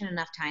into the kitchen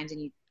enough times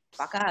and you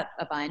fuck up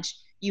a bunch,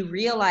 you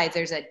realize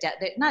there's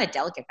not a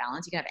delicate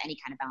balance. You can have any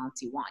kind of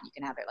balance you want. You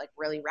can have it like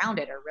really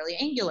rounded or really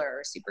angular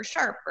or super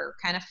sharp or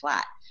kind of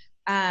flat.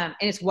 And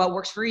it's what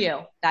works for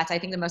you. That's, I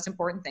think, the most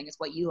important thing is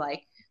what you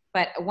like.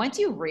 But once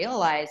you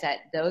realize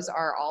that those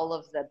are all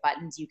of the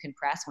buttons you can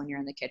press when you're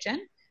in the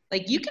kitchen,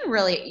 you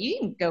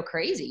can go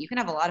crazy. You can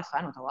have a lot of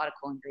fun with a lot of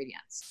cool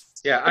ingredients.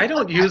 Yeah, I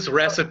don't use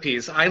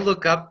recipes. I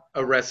look up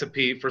a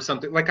recipe for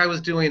something. Like I was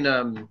doing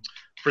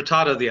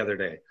frittata the other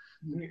day.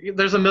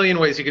 There's a million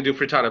ways you can do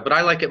frittata, but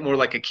I like it more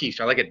like a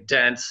quiche. I like it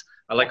dense.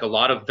 I like a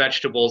lot of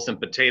vegetables and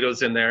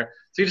potatoes in there.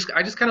 So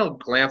I just kind of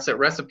glance at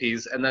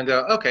recipes and then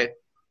go, okay,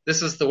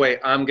 this is the way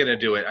I'm going to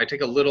do it. I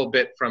take a little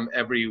bit from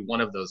every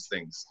one of those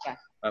things. Yeah.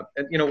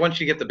 And once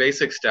you get the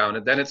basics down,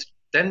 and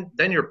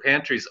then your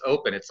pantry's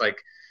open. It's like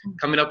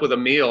coming up with a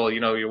meal.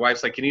 Your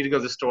wife's like, you need to go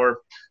to the store.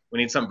 We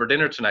need something for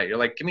dinner tonight. You're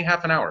like, give me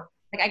half an hour.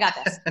 I got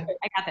this.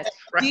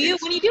 Right.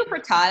 When you do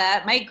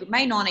frittata,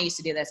 my nonna used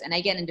to do this, and I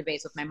get in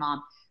debates with my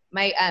mom.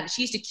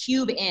 She used to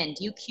cube in.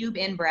 Do you cube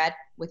in bread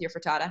with your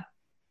frittata?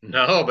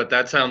 No, but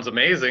that sounds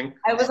amazing.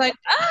 I was like,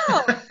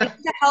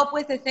 it's to help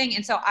with the thing.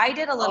 And so I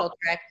did a little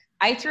trick.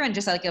 I threw in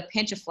just like a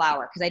pinch of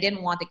flour because I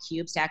didn't want the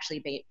cubes to actually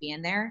be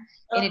in there.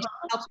 And it just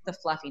helps with the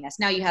fluffiness.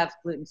 Now you have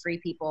gluten-free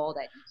people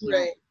that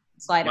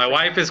slide. My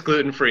wife is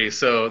gluten-free,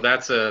 so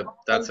that's a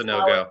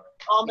no-go.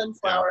 Almond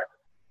flour.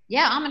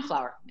 Yeah, almond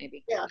flour,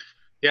 maybe. Yeah.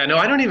 Yeah, no,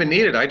 I don't even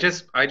need it. I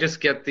just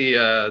get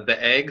the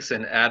eggs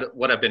and add.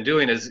 What I've been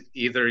doing is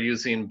either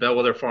using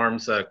Bellwether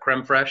Farms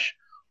creme fraiche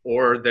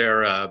or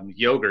their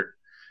yogurt,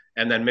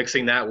 and then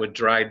mixing that with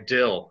dried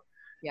dill,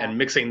 and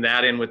mixing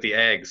that in with the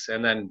eggs,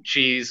 and then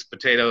cheese,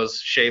 potatoes,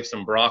 shave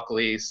some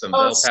broccoli, some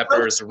bell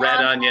peppers, red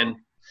onion.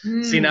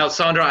 See, now,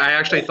 Sandra, I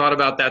actually thought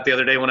about that the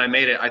other day when I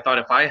made it. I thought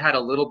if I had a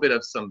little bit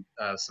of some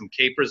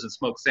capers and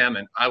smoked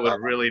salmon, I would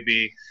really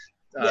be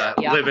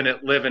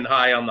living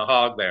high on the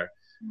hog there.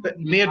 But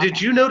Mia,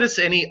 did you notice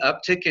any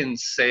uptick in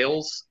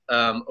sales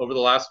over the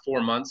last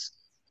 4 months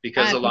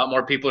because a lot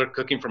more people are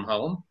cooking from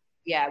home?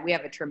 Yeah, we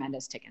have a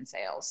tremendous tick in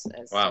sales.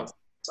 Wow.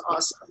 It's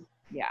awesome.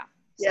 Yeah.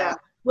 Yeah.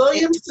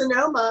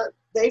 Williams-Sonoma,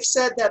 they've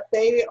said that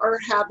they are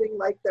having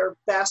like their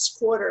best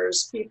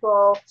quarters.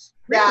 People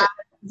that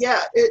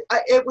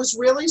it was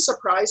really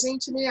surprising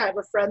to me. I have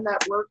a friend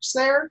that works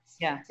there.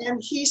 Yeah.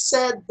 And he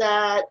said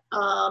that,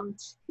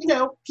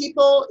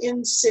 people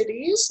in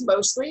cities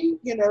mostly,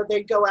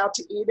 they go out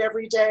to eat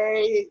every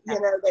day,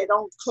 they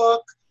don't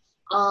cook.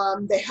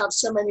 They have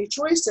so many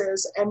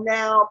choices. And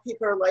now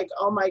people are like,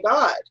 oh my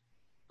God,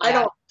 I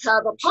don't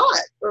have a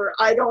pot, or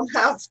I don't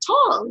have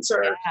tongs,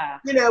 or,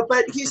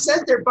 but he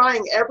said they're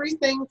buying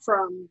everything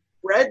from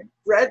bread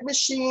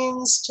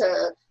machines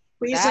to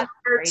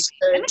Cuisinarts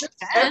to just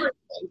everything.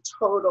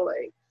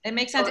 Totally. It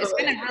makes sense.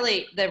 Totally. It's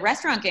going to the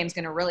restaurant game's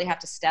going to really have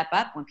to step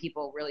up when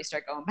people really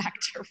start going back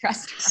to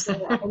restaurants.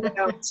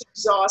 It's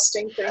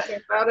exhausting thinking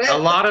about it. A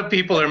lot of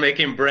people are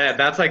making bread.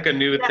 That's like a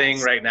new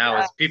thing right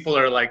now. Is people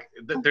are like,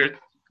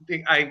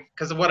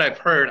 because of what I've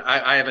heard,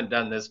 I haven't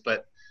done this,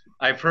 but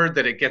I've heard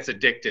that it gets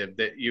addictive,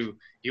 that you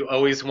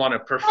always want to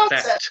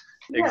perfect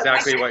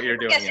exactly what you're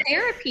doing. It's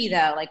therapy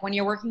though. Like when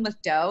you're working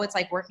with dough, it's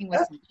like working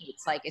with meat.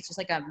 It's like, it's just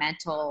like a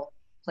mental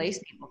place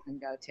people can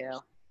go to.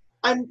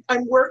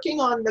 I'm working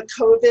on the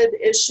COVID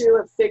issue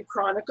of Fig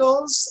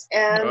Chronicles,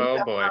 and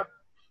oh boy.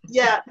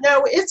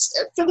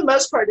 It's, for the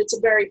most part, it's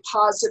a very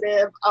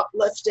positive,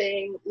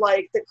 uplifting,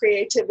 like the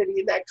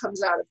creativity that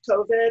comes out of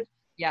COVID.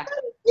 Yeah.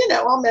 And,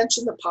 I'll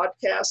mention the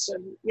podcast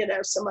and,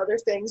 some other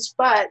things,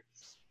 but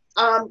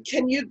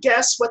can you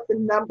guess what the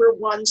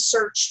 #1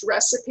 searched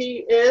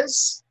recipe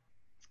is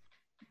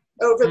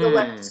over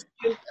the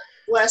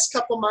last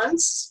couple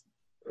months?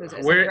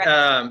 Where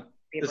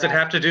does it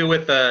have to do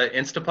with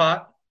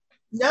Instapot?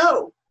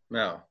 No.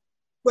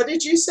 What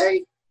did you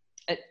say?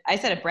 I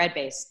said a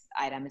bread-based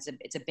item.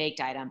 It's a baked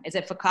item. Is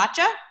it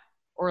focaccia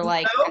or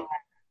like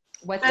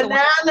what's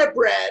banana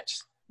bread?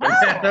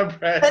 Banana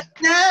bread.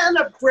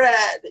 Banana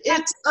bread.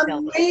 It's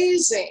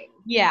amazing.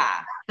 Yeah,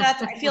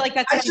 I feel like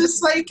that's.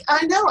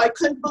 I know, I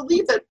couldn't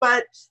believe it,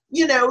 but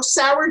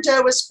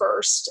sourdough is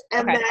first,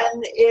 and then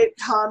it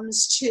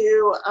comes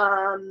to.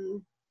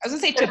 I was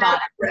gonna say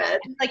ciabatta bread.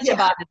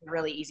 Ciabatta is a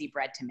really easy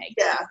bread to make.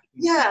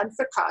 Yeah, and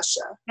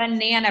focaccia.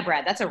 Banana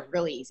bread. That's a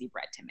really easy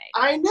bread to make.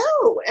 I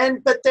know,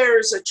 but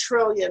there's a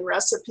trillion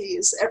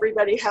recipes.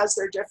 Everybody has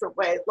their different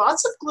way.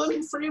 Lots of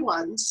gluten-free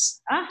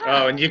ones.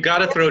 Oh, and you got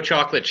to throw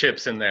chocolate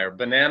chips in there.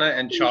 Banana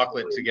and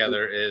chocolate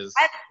together is.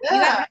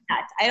 I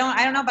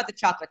don't know about the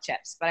chocolate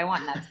chips, but I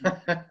want nuts.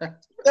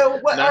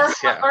 So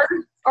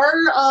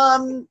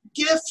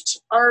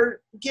our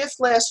gift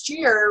last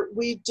year,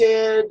 we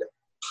did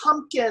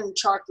pumpkin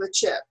chocolate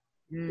chip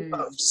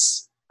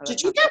loaves.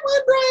 Did you get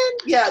one, Brian?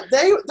 Yeah,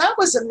 that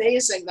was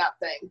amazing, that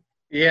thing.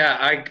 Yeah,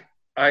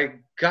 I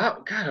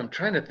got, God, I'm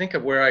trying to think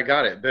of where I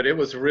got it, but it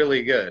was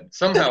really good.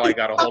 Somehow I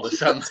got a hold of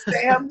some.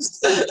 Sam's.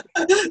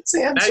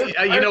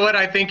 You know what?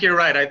 I think you're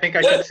right. I think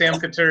I got Sam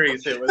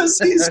Couture's. It was.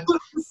 He's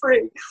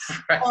gluten-free.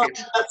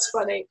 Right. That's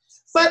funny.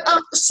 But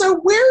so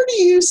where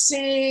do you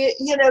see,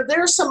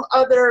 there's some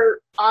other,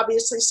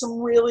 obviously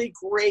some really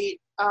great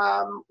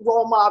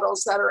role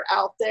models that are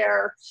out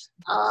there,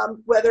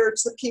 whether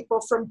it's the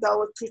people from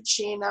Bella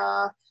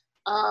Cucina,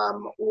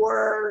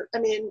 or,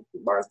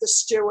 Martha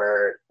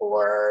Stewart,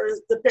 or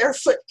the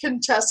Barefoot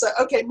Contessa.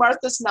 Okay,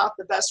 Martha's not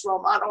the best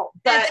role model,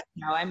 but,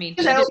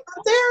 they're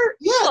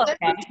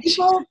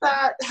people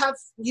that have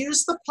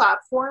used the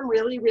platform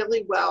really,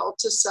 really well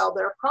to sell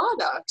their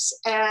products.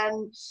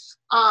 And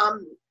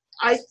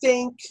I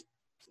think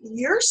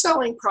you're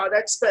selling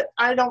products, but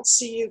I don't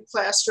see you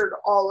plastered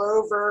all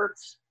over,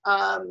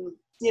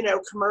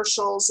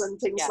 commercials and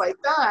things like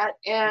that.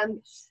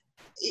 And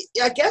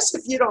I guess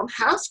if you don't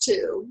have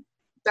to,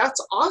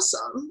 that's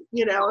awesome,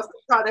 if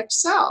the product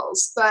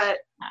sells. But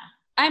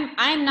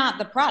I'm not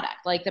the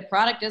product. Like, the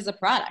product is a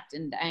product,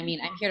 and I'm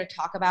here to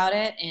talk about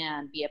it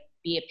and be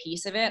a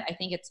piece of it. I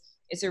think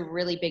it's a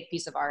really big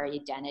piece of our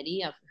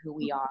identity of who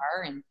we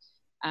are. And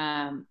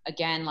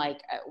again,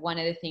 one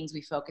of the things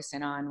we focus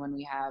in on when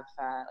we have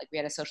we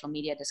had a social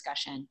media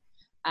discussion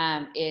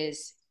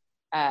is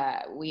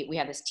we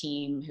have this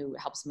team who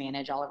helps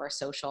manage all of our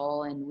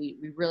social, and we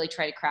really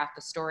try to craft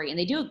the story, and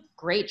they do a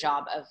great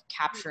job of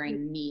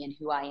capturing me and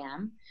who I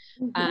am.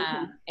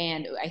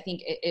 And I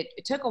think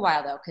it took a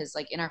while though, because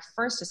in our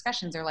first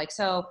discussions, they're like,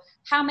 so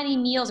how many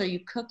meals are you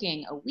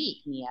cooking a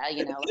week, Mia?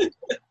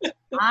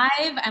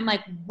 5? I'm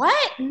like,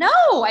 what? No,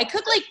 I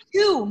cook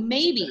 2,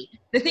 maybe.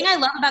 The thing I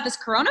love about this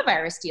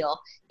coronavirus deal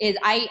is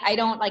I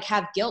don't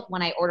have guilt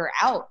when I order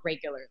out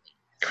regularly.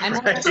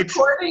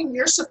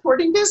 You're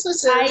supporting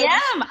businesses. I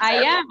am.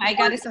 I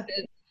got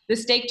the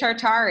steak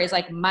tartare is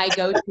my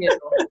go-to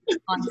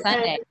on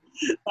Sunday,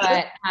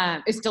 but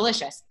it's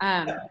delicious.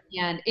 And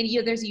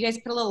you guys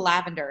put a little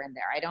lavender in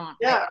there.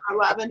 A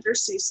lavender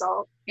sea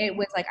salt. It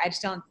was I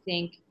just don't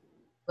think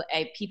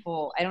I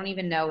don't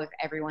even know if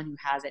everyone who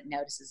has it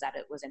notices that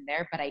it was in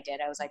there, but I did.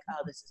 I was like,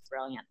 oh, this is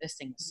brilliant. This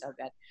thing is so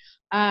good.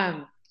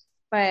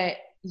 But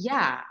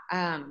yeah.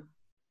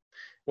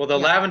 Well, the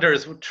lavender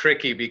is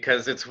tricky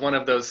because it's one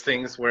of those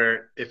things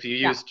where if you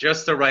use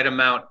just the right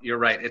amount, you're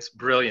right. It's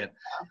brilliant.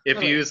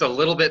 If you use a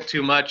little bit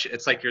too much,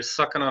 it's like you're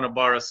sucking on a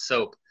bar of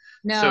soap.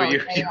 So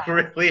you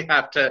really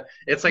have to,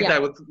 it's like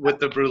that with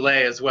the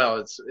brulee as well.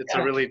 It's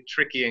a really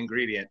tricky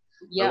ingredient.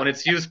 Yeah. But when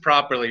it's used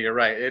properly, you're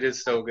right. It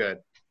is so good.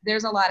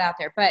 There's a lot out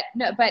there, but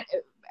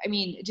I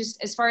mean,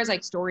 just as far as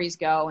like stories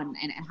go and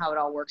how it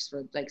all works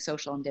for like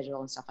social and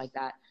digital and stuff like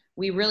that,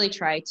 we really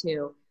try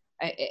to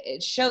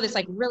show this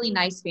like really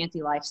nice,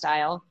 fancy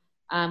lifestyle.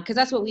 Cause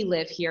that's what we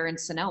live here in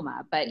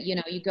Sonoma, but you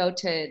know, you go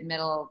to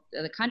middle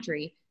of the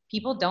country,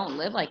 people don't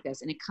live like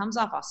this, and it comes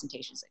off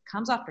ostentatious. It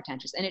comes off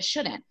pretentious, and it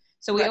shouldn't.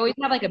 So we always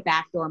have like a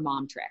backdoor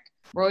mom trick.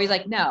 We're always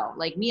like, no,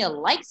 like Mia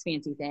likes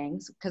fancy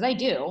things, because I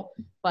do,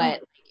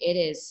 but it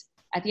is,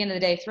 at the end of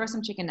the day, throw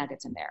some chicken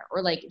nuggets in there,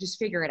 or like just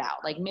figure it out.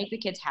 Like make the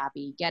kids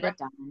happy, get it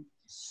done.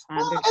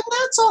 Well, and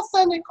that's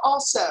authentic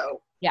also.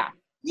 Yeah.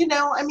 You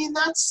know, I mean,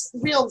 that's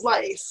real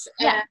life.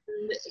 Yeah.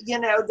 And, you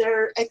know,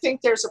 I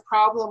think there's a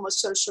problem with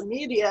social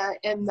media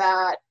in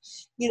that,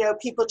 you know,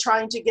 people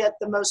trying to get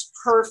the most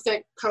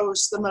perfect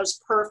post, the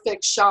most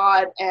perfect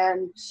shot,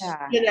 and,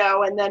 you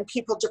know, and then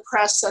people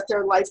depressed that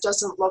their life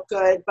doesn't look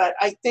good. But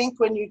I think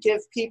when you give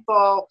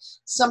people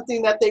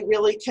something that they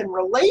really can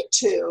relate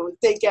to,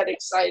 they get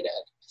excited.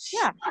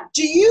 Yeah.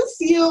 Do you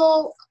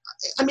feel,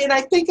 I mean,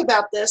 I think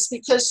about this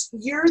because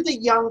you're the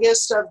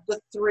youngest of the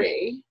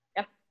three.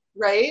 Yep.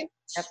 Right?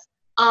 Yep.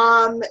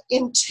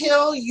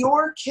 Until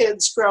your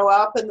kids grow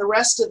up and the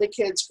rest of the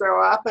kids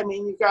grow up, I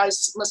mean, you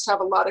guys must have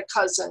a lot of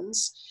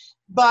cousins,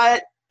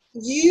 but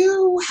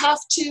you have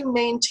to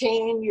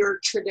maintain your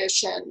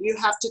tradition. You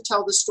have to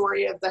tell the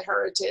story of the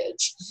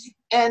heritage.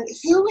 And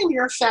who in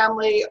your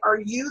family, are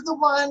you the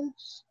one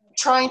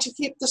trying to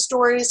keep the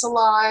stories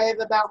alive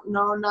about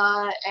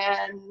Nona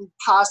and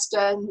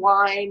pasta and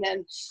wine?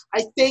 And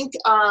I think,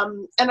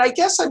 and I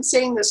guess I'm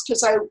saying this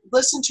because I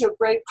listened to a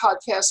great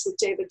podcast with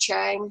David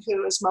Chang,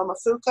 who is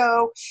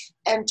Momofuku,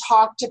 and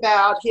talked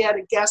about, he had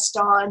a guest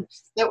on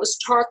that was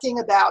talking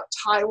about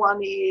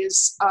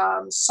Taiwanese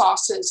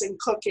sauces and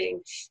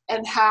cooking,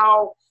 and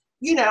how,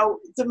 you know,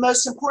 the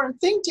most important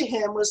thing to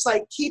him was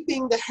like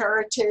keeping the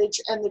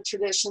heritage and the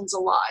traditions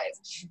alive.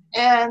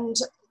 And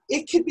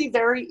it could be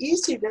very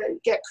easy to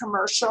get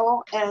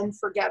commercial and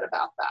forget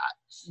about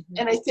that. Mm-hmm.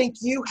 And I think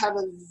you have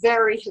a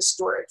very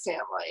historic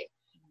family.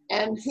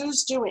 And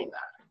who's doing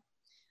that?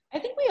 I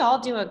think we all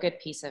do a good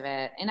piece of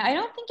it. And I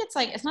don't think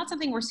it's not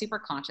something we're super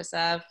conscious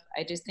of.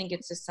 I just think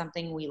it's just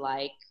something we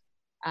like.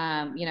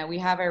 You know, we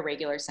have our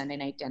regular Sunday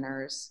night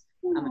dinners.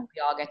 We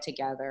all get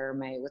together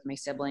with my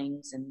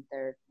siblings and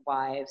their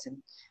wives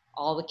and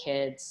all the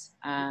kids.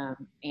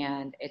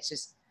 And it's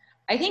just,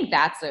 I think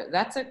that's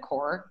a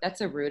core,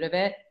 that's a root of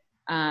it.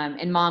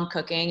 And mom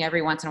cooking,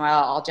 every once in a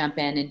while I'll jump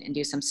in and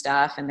do some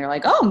stuff, and they're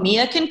like, oh,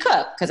 Mia can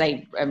cook, because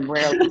I am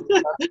rarely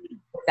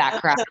with that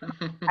crap.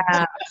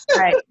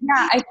 Right.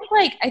 Yeah,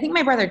 I think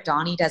my brother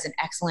Donnie does an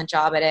excellent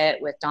job at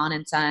it with Don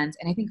and Sons,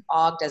 and I think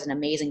Og does an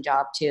amazing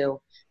job too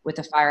with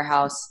the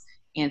Firehouse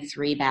and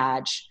 3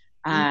 Badge.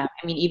 I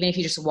mean, even if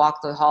you just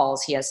walk the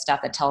halls, he has stuff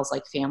that tells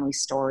like family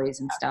stories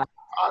and stuff.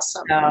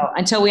 Awesome. So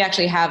until we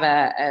actually have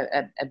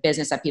a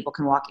business that people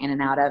can walk in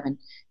and out of and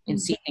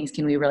see things,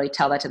 can we really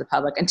tell that to the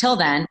public? Until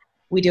then,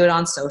 we do it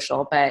on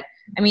social. But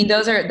I mean,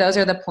 those are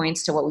the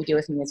points to what we do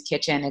with Mia's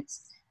Kitchen.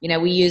 It's, you know,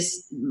 we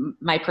use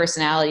my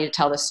personality to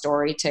tell the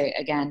story,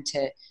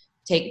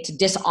 to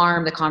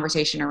disarm the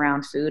conversation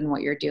around food and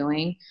what you're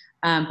doing.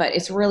 But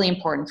it's really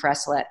important for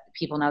us to let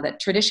people know that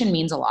tradition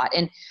means a lot.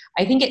 And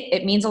I think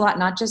it means a lot,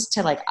 not just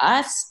to like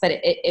us, but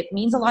it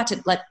means a lot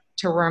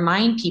to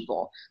remind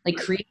people, like,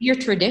 create your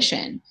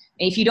tradition.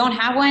 If you don't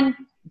have one,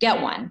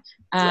 get one.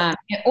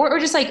 Or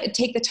just like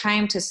take the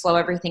time to slow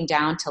everything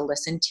down to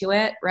listen to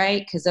it.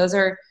 Right. Cause those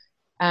are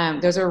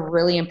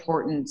really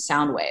important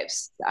sound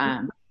waves.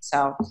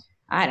 So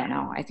I don't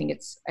know. I think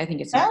it's,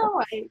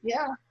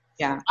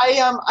 yeah.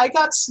 I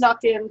got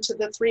snuck into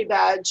the 3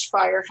 Badge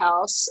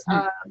Firehouse.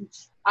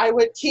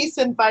 Keith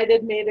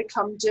invited me to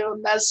come do a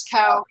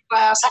mezcal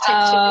class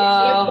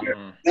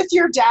with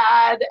your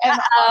dad. And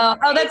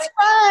that's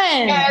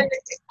fun. And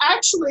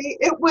actually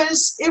it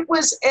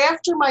was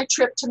after my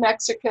trip to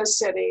Mexico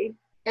City.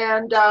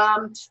 And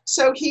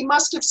so he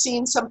must have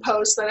seen some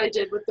posts that I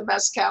did with the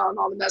mezcal and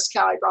all the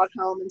mezcal I brought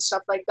home and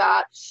stuff like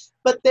that.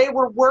 But they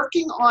were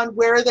working on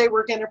where they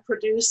were going to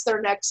produce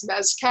their next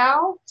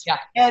mezcal. Yeah.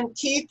 And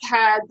Keith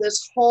had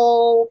this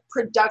whole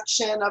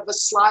production of a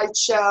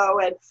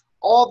slideshow and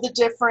all the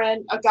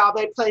different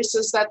agave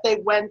places that they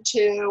went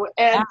to.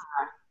 And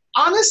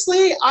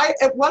honestly,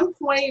 at one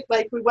point,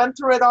 like, we went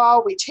through it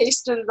all, we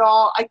tasted it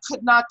all. I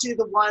could not do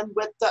the one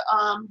with the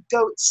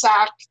goat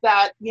sack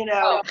that, you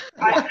know,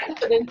 I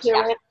couldn't do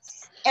it.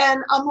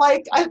 And I'm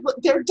like,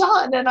 they're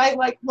done. And I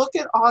like look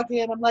at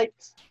Augie and I'm like,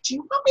 do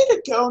you want me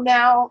to go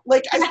now?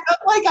 Like, I felt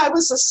like I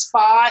was a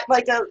spy,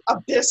 like a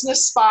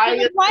business spy.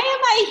 Why am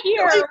I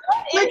here?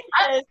 He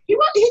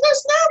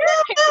goes,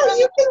 no,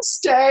 you can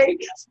stay.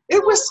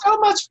 It was so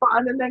much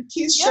fun. And then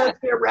Keith showed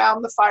me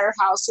around the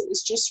Firehouse. It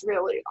was just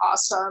really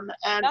awesome.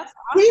 And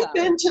we've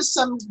been to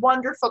some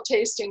wonderful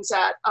tastings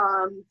at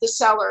the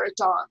Cellar at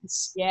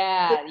Dawn's.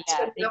 It's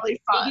been really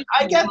fun.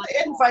 I get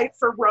the invite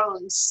for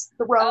Roans,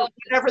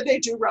 whenever they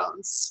do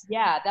Roans.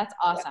 Yeah, that's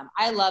awesome.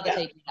 I love that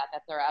they do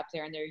that they're up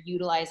there and they're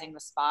utilizing the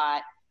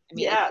spot. I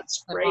mean,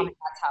 it's like great. Mom and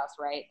Dad's house,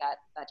 right? That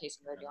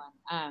tasting they're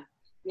doing.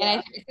 And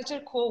I think it's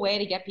such a cool way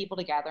to get people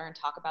together and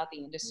talk about the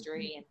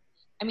industry. And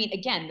I mean,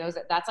 again,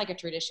 that's like a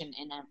tradition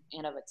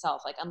in of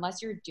itself. Like,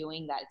 unless you're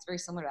doing that, it's very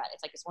similar to that.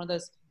 It's like, it's one of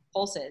those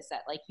pulses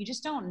that like, you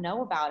just don't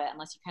know about it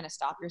unless you kind of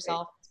stop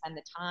yourself, spend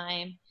the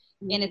time.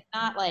 And it's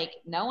not like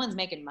no one's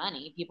making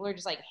money. People are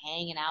just like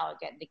hanging out,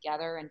 getting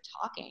together and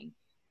talking.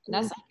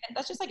 And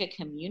that's just like a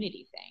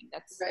community thing.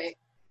 That's right.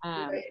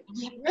 Right.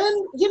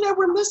 And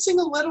we're missing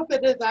a little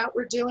bit of that.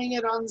 We're doing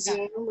it on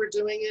Zoom. We're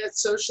doing it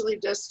socially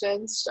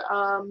distanced.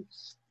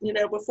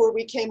 Before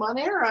we came on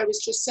air, I was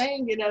just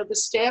saying, the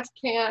staff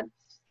can't.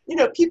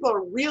 People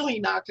are really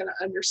not going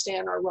to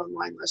understand our one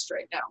wine list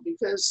right now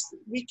because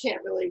we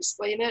can't really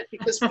explain it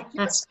because we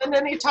can't spend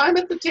any time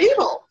at the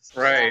table.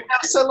 Right.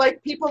 So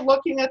like people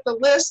looking at the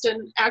list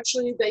and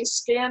actually they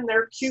scan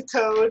their Q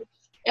code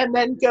and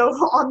then go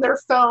on their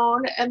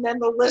phone and then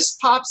the list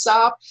pops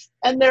up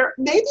and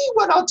maybe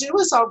what I'll do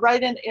is I'll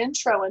write an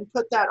intro and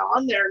put that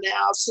on there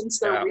now since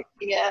they're reading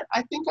it.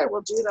 I think I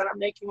will do that. I'm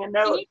making a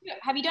note.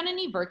 Have you done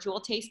any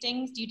virtual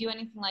tastings? Do you do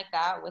anything like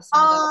that with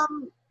some of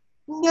the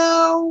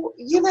No,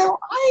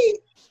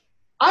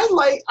 I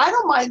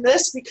don't mind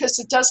this because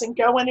it doesn't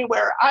go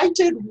anywhere. I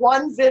did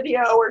one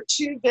video or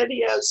two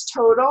videos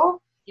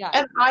total. Yeah.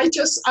 And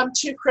I'm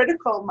too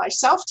critical of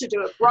myself to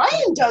do it.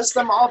 Brian does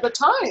them all the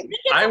time.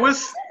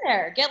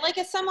 Get like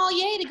a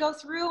sommelier to go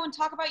through and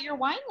talk about your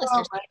wine list.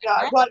 Oh my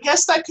God. Right? Well, I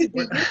guess that could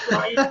be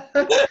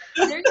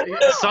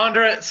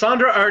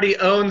Sandra already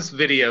owns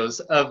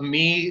videos of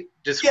me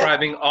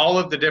describing all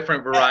of the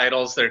different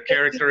varietals, their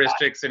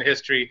characteristics and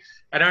history.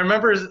 And I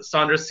remember,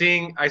 Sandra,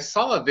 I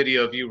saw a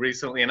video of you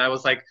recently and I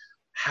was like,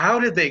 how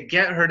did they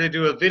get her to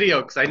do a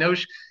video? Because I know,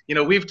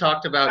 we've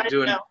talked about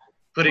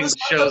putting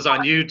shows on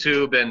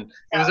YouTube, and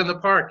it was in the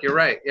park. You're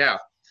right. Yeah.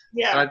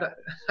 Yeah. So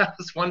I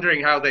was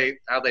wondering how they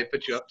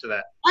put you up to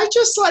that. I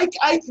just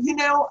I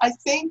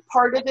think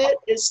part of it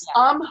is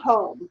I'm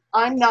home.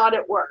 I'm not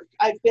at work.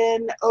 I've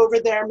been over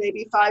there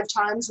maybe 5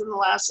 times in the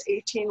last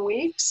 18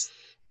 weeks.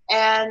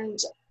 And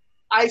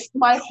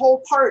my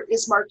whole part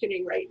is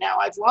marketing right now.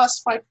 I've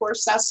lost my poor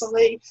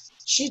Cecily.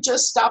 She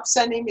just stopped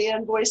sending me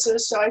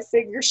invoices, so I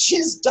figure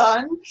she's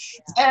done.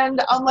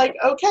 And I'm like,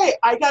 okay,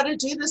 I got to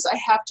do this. I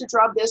have to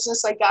draw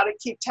business. I got to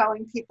keep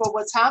telling people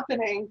what's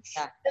happening.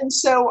 Yeah. And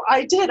so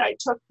I did. I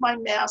took my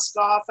mask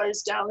off. I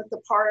was down at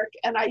the park,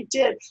 and I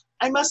did.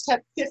 I must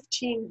have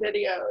 15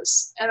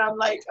 videos. And I'm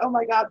like, oh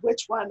my God,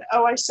 which one?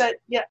 Oh, I said,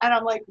 yeah. And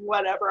I'm like,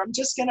 whatever. I'm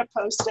just going to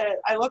post it.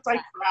 I look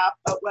like crap,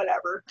 but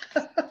whatever.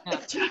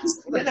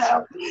 Just,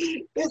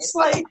 it's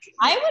like.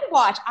 I would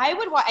watch.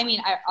 I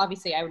mean,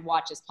 obviously I would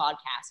watch this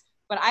podcast,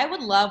 but I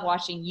would love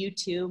watching you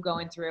two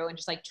going through and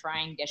just like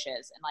trying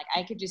dishes. And like,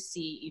 I could just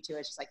see you two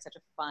as just like such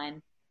a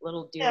fun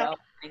little duo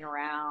going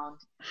around.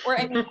 Or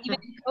I mean, even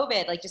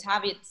COVID, like just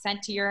have it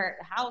sent to your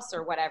house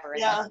or whatever.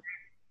 And like,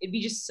 it'd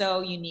be just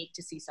so unique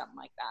to see something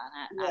like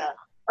that.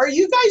 Are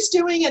you guys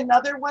doing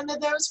another one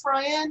of those,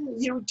 Brian?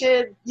 You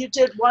did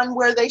one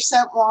where they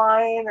sent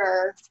wine,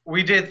 or?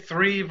 We did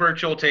 3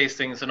 virtual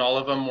tastings, and all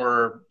of them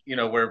were,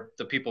 where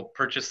the people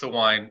purchased the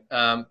wine.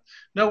 I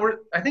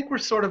think we're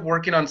sort of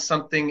working on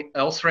something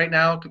else right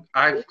now.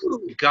 I've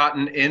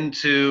gotten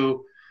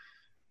into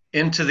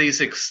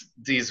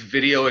these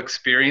video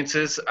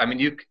experiences. I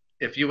mean,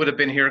 if you would have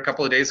been here a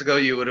couple of days ago,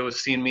 you would have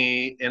seen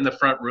me in the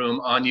front room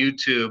on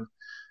YouTube.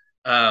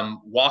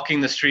 Walking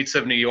the streets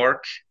of New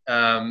York.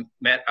 I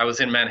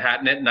was in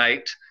Manhattan at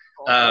night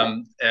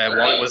while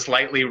it was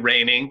lightly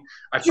raining.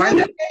 Do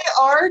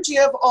you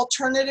have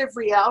alternative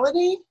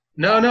reality?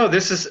 No,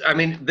 this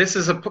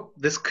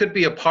could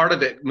be a part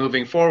of it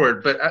moving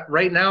forward. But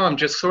right now I'm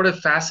just sort of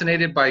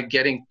fascinated by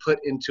getting put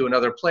into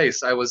another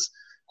place.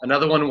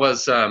 Another one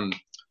was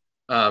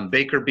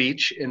Baker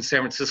Beach in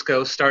San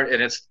Francisco.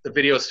 The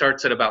video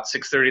starts at about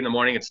 6:30 in the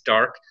morning. It's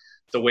dark.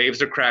 The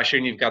waves are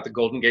crashing. You've got the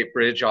Golden Gate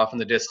Bridge off in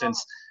the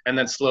distance, and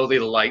then slowly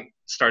the light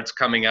starts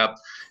coming up.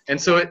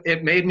 And so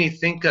it made me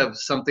think of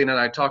something, and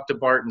I talked to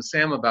Bart and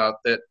Sam about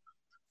that.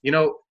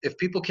 If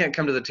people can't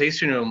come to the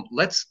tasting room,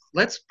 let's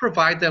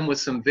provide them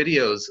with some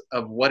videos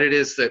of what it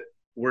is that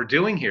we're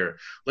doing here.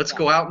 Let's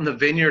go out in the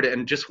vineyard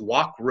and just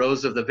walk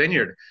rows of the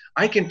vineyard.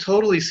 I can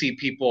totally see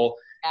people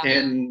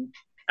in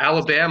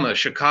Alabama,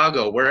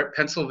 Chicago,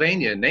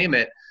 Pennsylvania, name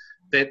it,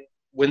 that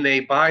when they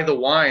buy the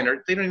wine,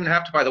 or they don't even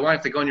have to buy the wine,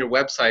 if they go on your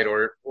website,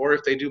 or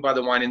if they do buy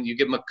the wine and you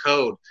give them a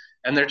code,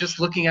 and they're just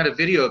looking at a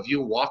video of you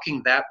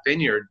walking that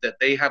vineyard, that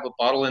they have a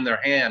bottle in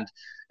their hand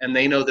and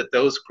they know that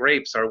those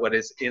grapes are what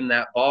is in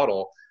that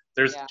bottle.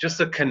 There's just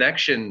a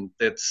connection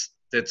that's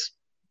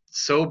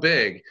so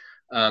big.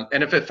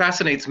 And if it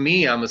fascinates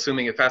me, I'm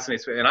assuming it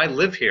fascinates me, and I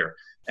live here,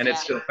 and it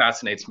still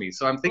fascinates me.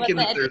 So I'm thinking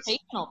that there's the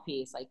educational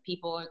piece, like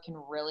people can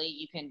really,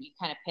 you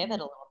kind of pivot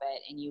a little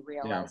bit and you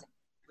realize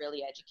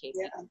really educate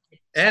people.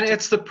 And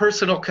it's the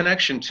personal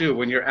connection too,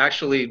 when you're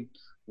actually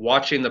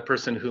watching the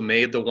person who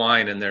made the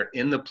wine and they're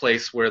in the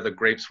place where the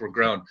grapes were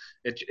grown.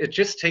 It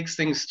just takes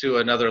things to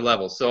another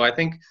level. So I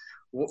think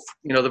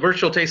the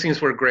virtual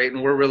tastings were great,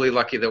 and we're really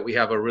lucky that we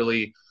have a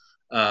really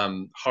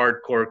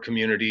hardcore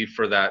community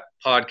for that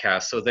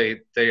podcast. So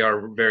they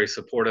are very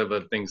supportive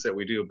of things that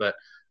we do. But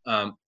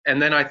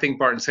and then I think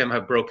Bart and Sam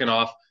have broken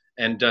off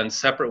and done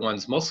separate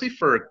ones, mostly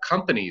for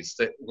companies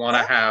that want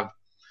to have.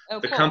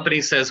 The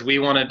company says we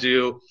want to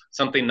do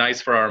something nice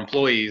for our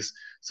employees,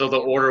 so they'll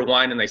order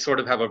wine and they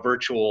sort of have a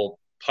virtual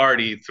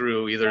party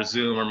through either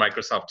Zoom or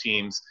Microsoft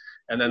Teams,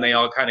 and then they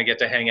all kind of get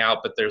to hang out.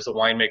 But there's a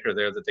winemaker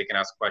there that they can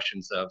ask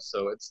questions of.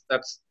 So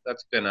that's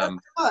been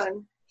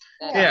fun.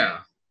 Yeah.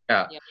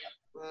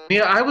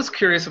 Yeah, I was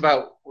curious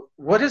about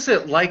what is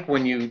it like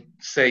when you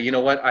say, you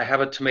know what, I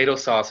have a tomato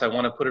sauce, I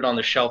want to put it on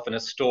the shelf in a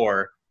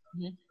store.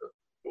 Mm-hmm.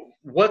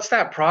 What's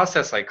that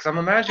process like? Because I'm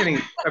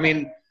imagining, I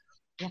mean,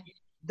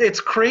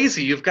 it's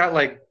crazy. You've got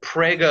like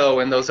Prego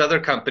and those other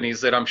companies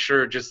that I'm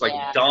sure just like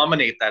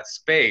dominate that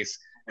space.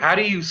 How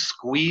do you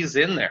squeeze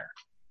in there?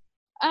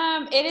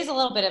 It is a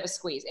little bit of a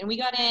squeeze, and we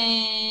got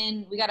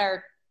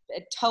our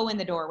toe in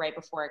the door right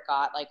before it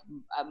got like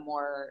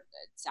more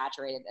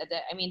saturated.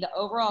 I mean, the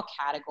overall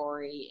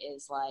category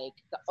is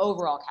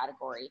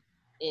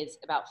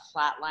about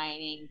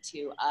flatlining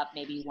to up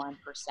maybe 1%.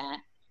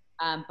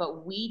 But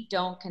I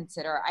don't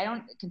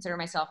consider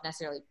myself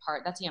necessarily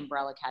that's the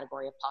umbrella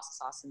category of pasta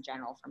sauce in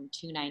general, from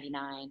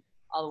 $2.99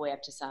 all the way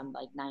up to some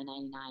like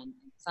 $9.99, in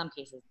some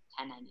cases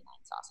 $10.99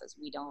 sauces.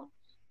 We don't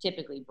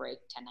typically break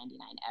 $10.99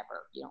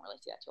 ever. You don't really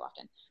see that too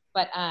often.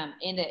 But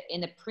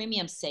in the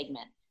premium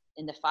segment,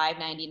 in the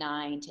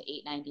 $5.99 to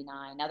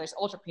 $8.99, now there's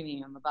ultra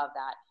premium above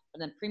that,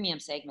 but in the premium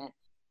segment,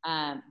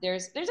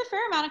 there's a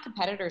fair amount of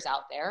competitors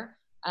out there.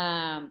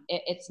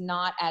 It's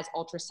not as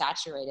ultra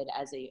saturated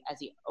as the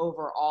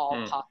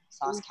overall pasta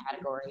sauce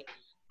category,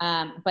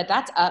 but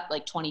that's up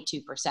like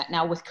 22%.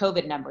 Now with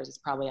COVID numbers, it's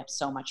probably up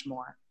so much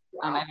more.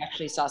 I've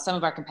actually saw some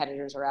of our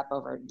competitors are up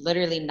over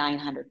literally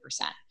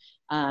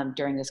 900%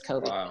 during this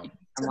COVID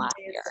from last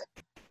year.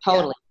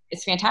 Totally.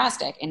 It's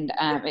fantastic. And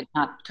it's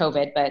not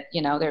COVID, but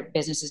their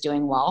business is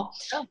doing well.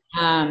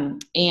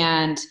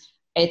 And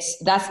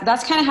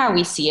that's kind of how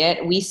we see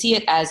it. We see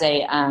it as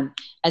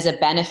a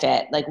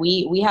benefit. Like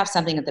we have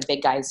something that the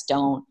big guys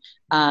don't.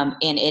 And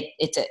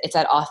it's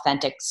that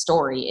authentic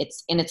story.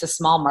 It's a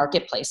small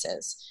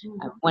marketplaces.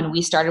 Mm-hmm. When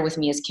we started with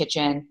Mia's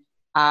Kitchen,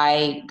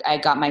 I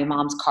got my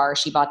mom's car.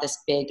 She bought this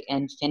big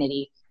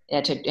Infiniti,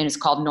 and it's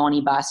called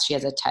Noni Bus. She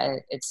has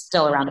it's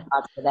still around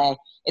today.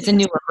 It's a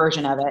newer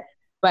version of it.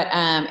 But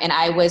and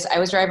I was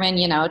driving,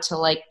 to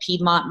like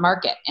Piedmont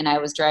Market, and I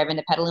was driving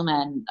to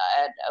Petaluma and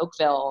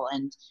Oakville,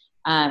 and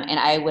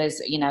I was,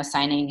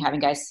 having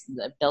guys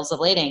bills of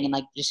lading and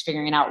like just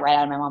figuring it out right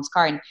out of my mom's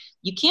car. And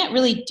you can't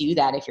really do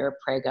that if you're a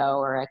Prego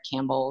or a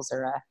Campbell's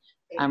or a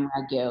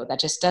Ragu. That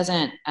just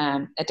doesn't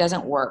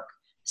work.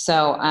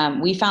 So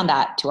we found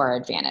that to our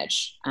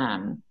advantage.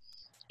 And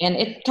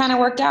it kind of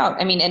worked out.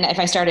 I mean, and if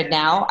I started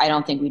now, I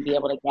don't think we'd be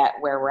able to get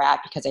where we're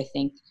at, because I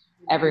think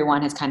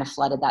everyone has kind of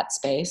flooded that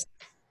space.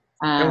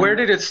 And where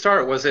did it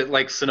start? Was it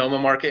like Sonoma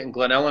Market and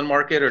Glen Ellen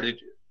Market, or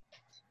did you?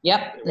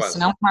 Yep, the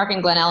Sonoma Market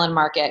and Glen Ellen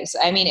Market. So,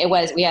 I mean, I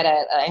had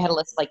a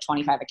list of like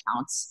 25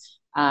 accounts,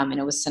 and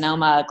it was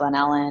Sonoma, Glen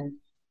Ellen,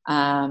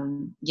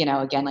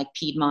 again, like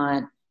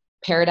Piedmont,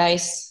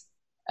 Paradise,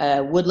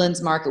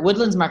 Woodlands Market.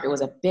 Woodlands Market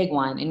was a big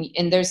one.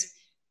 And there's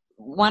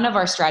one of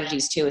our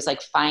strategies too, is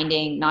like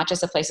finding not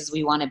just the places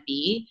we want to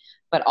be,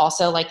 but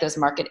also like those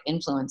market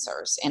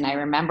influencers. And I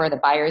remember the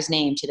buyer's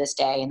name to this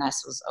day, and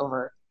this was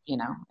over,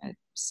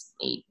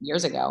 8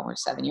 years ago or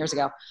 7 years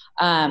ago.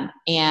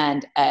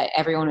 And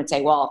everyone would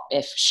say, well,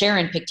 if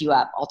Sharon picked you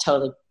up, I'll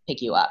totally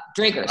pick you up.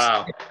 Drager's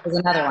is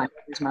another one.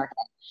 Market.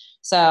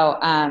 So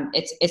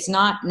it's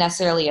not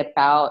necessarily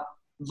about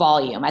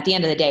volume. At the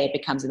end of the day, it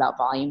becomes about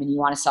volume, and you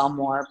want to sell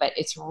more, but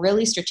it's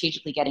really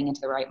strategically getting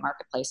into the right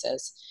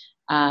marketplaces.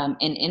 And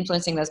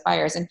influencing those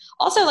buyers. And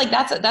also like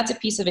that's a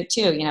piece of it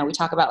too. We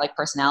talk about like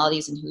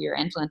personalities and who your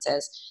influence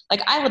is.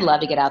 Like I would love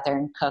to get out there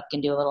and cook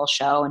and do a little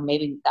show, and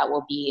maybe that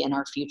will be in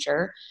our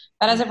future.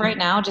 But as of right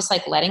now, just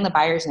like letting the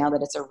buyers know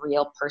that it's a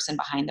real person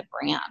behind the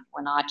brand.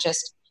 We're not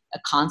just a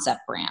concept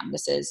brand.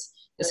 This is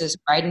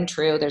tried and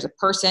true. There's a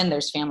person,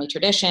 there's family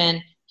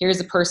tradition. Here's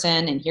the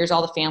person, and here's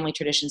all the family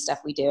tradition stuff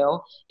we do.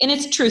 And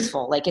it's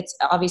truthful. Like it's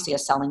obviously a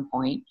selling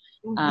point.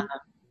 Mm-hmm.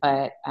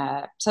 But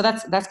so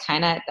that's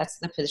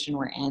the position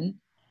we're in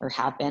or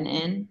have been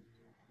in.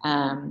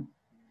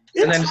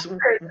 It's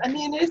hard. I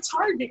mean, it's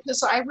hard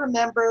because I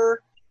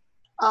remember,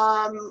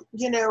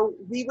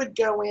 we would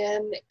go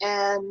in,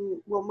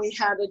 and when we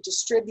had a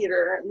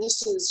distributor, and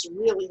this is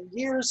really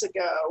years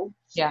ago,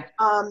 the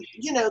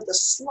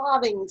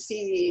slotting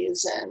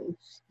fees and,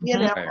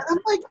 and I'm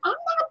like, I'm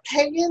not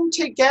paying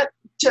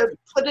to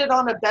put it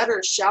on a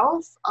better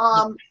shelf.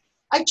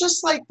 I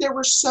just there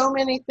were so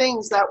many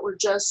things that were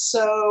just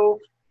so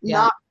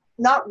not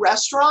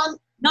restaurant.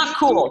 Not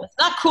cool. It's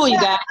not cool, you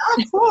guys.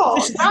 Not cool.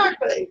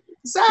 Exactly.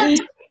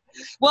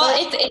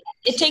 Well,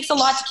 it takes a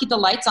lot to keep the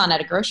lights on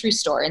at a grocery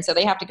store, and so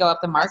they have to go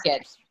up the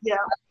market. Yeah.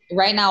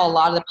 Right now, a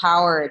lot of the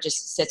power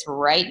just sits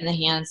right in the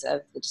hands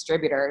of the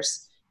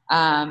distributors.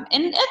 And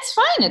it's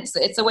fine.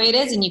 It's the way it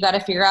is, and you got to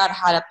figure out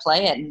how to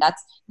play it. And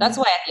that's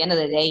why at the end of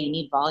the day, you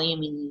need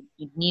volume and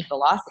you need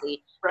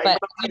velocity. Right.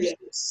 But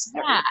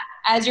yeah,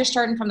 as you're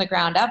starting from the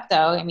ground up,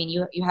 though, I mean,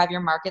 you have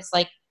your markets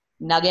like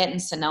Nugget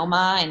and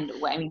Sonoma. And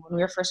I mean, when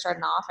we were first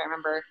starting off, I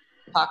remember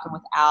talking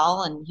with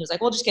Al, and he was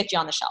like, "We'll just get you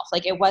on the shelf."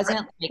 Like, it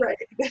wasn't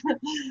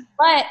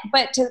like,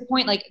 but to the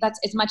point, like,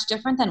 it's much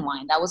different than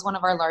wine. That was one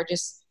of our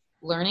largest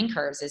learning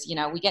curves. Is,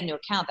 we get into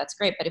account, that's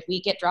great, but if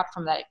we get dropped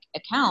from that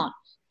account,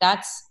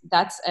 that's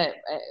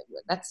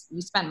we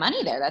spend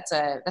money there. That's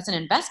an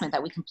investment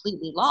that we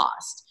completely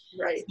lost.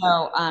 Right.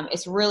 So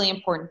it's really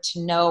important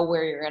to know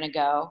where you're going to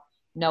go,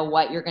 know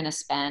what you're going to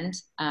spend,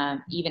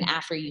 even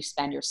after you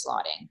spend your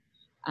slotting.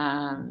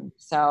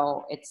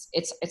 So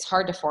it's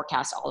hard to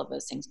forecast all of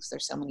those things because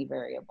there's so many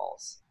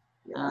variables.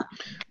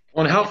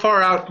 And how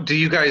far out do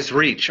you guys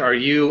reach? Are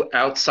you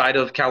outside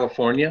of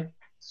California?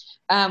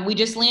 We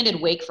just landed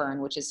Wakefern,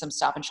 which is some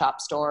Stop and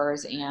Shop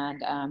stores,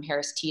 and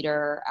Harris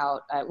Teeter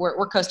out.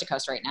 We're coast to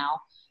coast right now.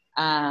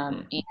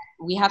 And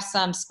we have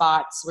some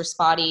spots. We're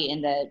spotty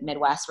in the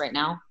Midwest right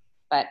now,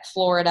 but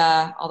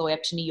Florida all the way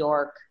up to New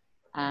York,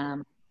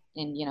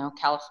 in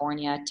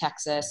California,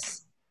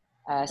 Texas,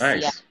 Nice.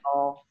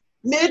 Seattle.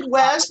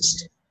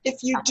 Midwest,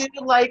 if you do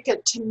like a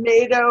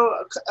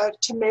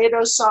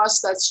tomato sauce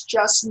that's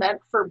just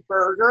meant for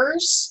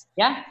burgers,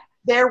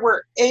 there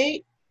were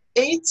eight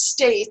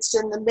states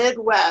in the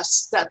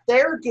Midwest that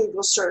their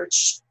Google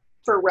search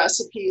for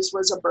recipes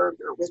was a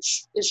burger,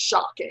 which is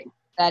shocking.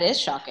 That is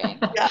shocking.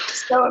 Yeah.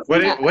 So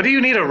what do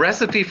you need a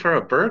recipe for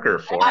a burger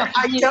for? I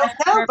don't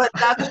know, but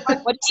that's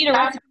what do you need a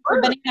recipe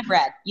for banana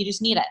bread? You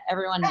just need it.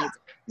 Everyone needs it.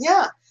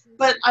 Yeah.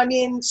 But I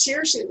mean,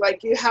 seriously,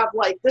 like, you have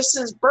this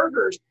is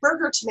burger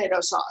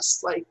tomato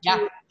sauce. Like,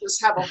 you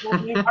just have a whole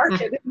new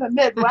market in the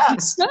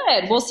Midwest.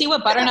 Good. We'll see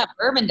what butternut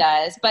bourbon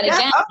does. But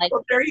again,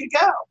 well, there you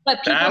go. But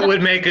that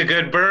would make a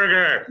good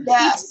burger.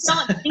 Yes.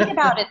 Don't think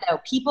about it though.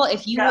 People,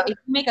 if you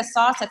make a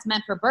sauce that's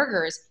meant for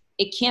burgers,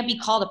 it can't be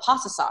called a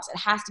pasta sauce. It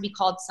has to be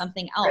called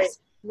something else.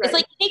 Right. It's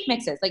like cake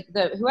mixes. Like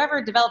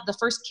whoever developed the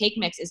first cake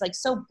mix is like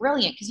so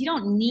brilliant because you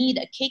don't need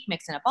a cake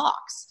mix in a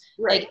box.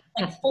 Right.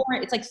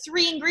 It's like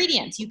 3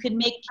 ingredients. You can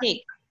make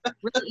cake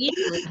really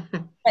easily.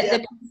 But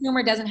the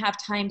consumer doesn't have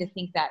time to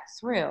think that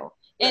through.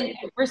 And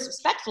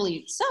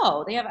respectfully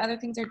so, they have other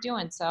things they're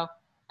doing. So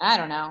I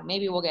don't know.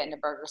 Maybe we'll get into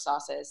burger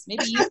sauces.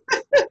 Maybe you,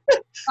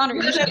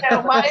 Sandra, you should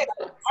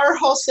our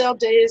wholesale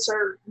days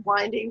are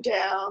winding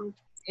down.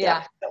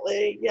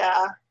 Definitely.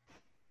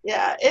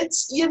 Yeah,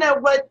 it's,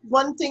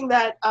 one thing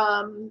that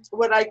I'm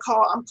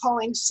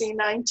calling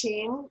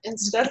C19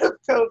 instead of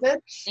COVID.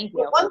 Thank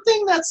you. One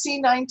thing that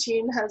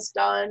C19 has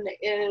done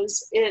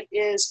is it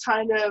is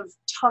kind of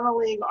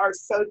tunneling our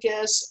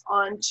focus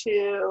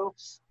onto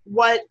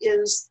what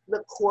is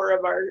the core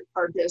of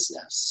our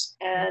business.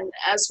 And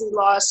as we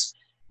lost,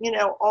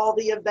 all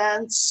the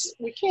events,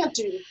 we can't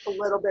do a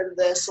little bit of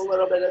this, a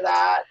little bit of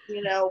that,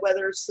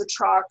 whether it's the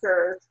truck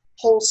or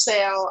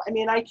wholesale. I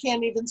mean, I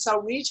can't even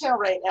sell retail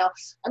right now.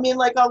 I mean,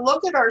 like, I'll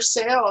look at our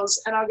sales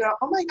and I'll go,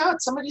 oh my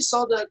God, somebody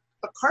sold a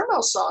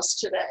caramel sauce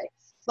today.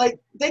 Like,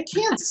 they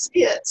can't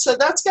see it. So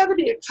that's got to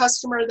be a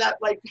customer that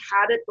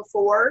had it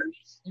before.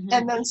 Mm-hmm.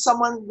 And then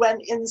someone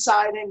went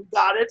inside and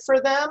got it for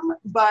them.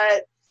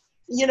 But,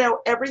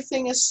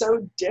 everything is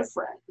so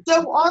different.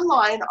 Though our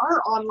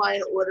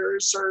online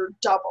orders are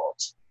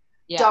doubled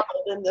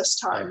in this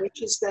time, which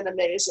has been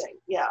amazing.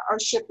 Yeah. Our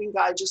shipping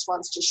guy just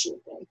wants to shoot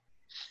me.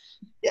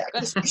 Yeah,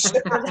 because we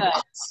ship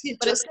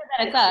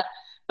it's up.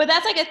 But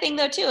that's like a thing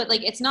though too.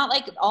 Like, it's not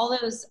like all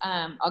those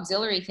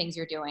auxiliary things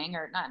you're doing,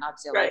 or not an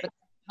auxiliary,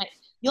 but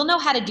you'll know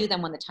how to do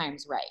them when the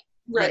time's right.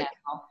 Right.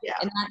 Yeah.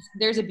 And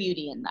there's a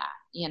beauty in that.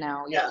 You'll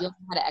know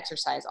how to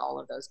exercise all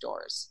of those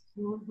doors.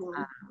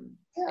 Mm-hmm.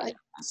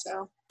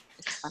 So.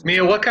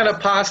 Mia, what kind of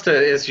pasta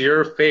is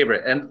your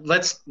favorite? And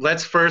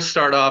let's first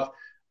start off.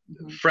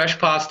 Fresh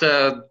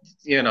pasta,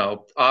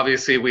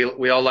 obviously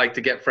we all like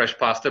to get fresh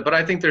pasta, but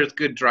I think there's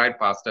good dried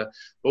pasta.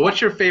 But what's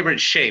your favorite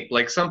shape?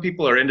 Like, some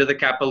people are into the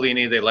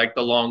capellini, they like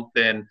the long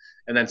thin,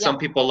 and then some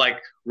people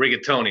like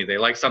rigatoni. They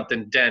like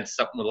something dense,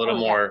 something a little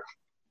more.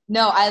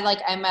 No, I'm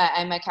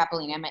a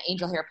capellini. I'm an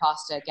angel hair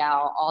pasta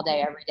gal all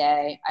day, every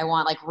day. I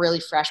want really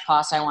fresh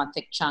pasta. I want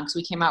thick chunks.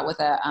 We came out with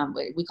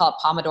we call it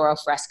pomodoro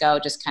fresco,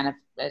 just kind of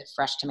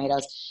fresh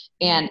tomatoes.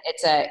 And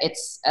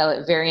it's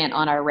a variant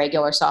on our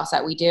regular sauce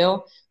that we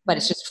do, but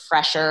it's just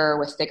fresher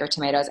with thicker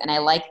tomatoes. And I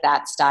like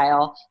that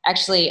style.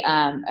 Actually,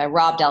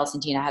 Rob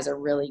Delacentina has a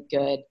really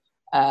good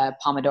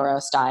pomodoro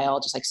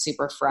style, just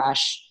super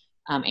fresh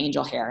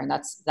angel hair. And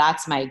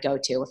that's my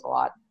go-to with a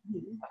lot of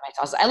my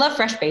sauces. I love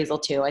fresh basil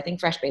too. I think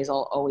fresh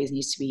basil always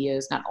needs to be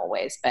used. Not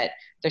always, but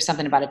there's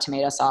something about a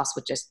tomato sauce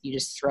with you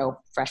just throw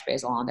fresh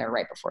basil on there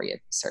right before you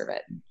serve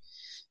it.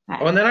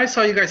 And then I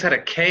saw you guys had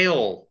a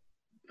kale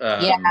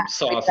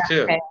sauce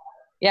too.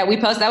 Yeah, we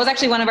posted. That was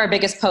actually one of our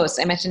biggest posts.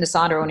 I mentioned to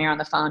Sandra when you were on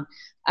the phone.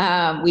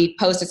 We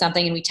posted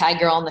something and we tagged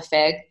Girl in the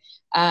Fig.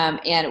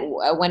 And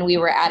when we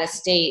were at a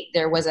state,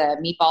 there was a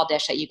meatball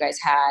dish that you guys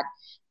had.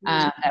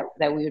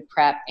 that we would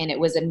prep, and it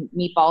was a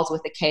meatballs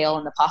with the kale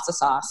and the pasta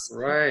sauce.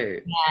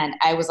 Right. And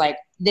I was like,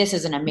 this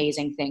is an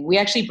amazing thing. We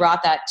actually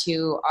brought that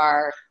to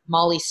our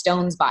Molly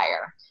Stone's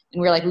buyer,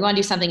 and we were like, we want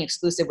to do something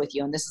exclusive with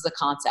you, and this is a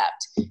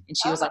concept. And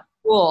she was like,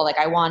 cool. Like,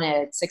 I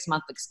wanted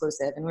 6-month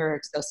exclusive, and we were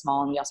so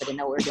small, and we also didn't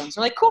know what we were doing.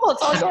 So we're like, cool,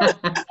 it's all yours.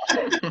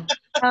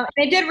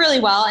 They did really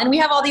well, and we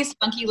have all these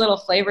funky little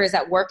flavors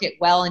that work it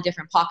well in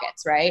different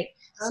pockets, right?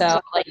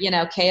 So, like, you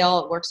know,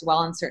 kale works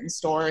well in certain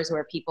stores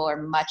where people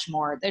are much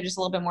more, they're just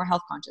a little bit more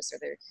health conscious, or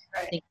they're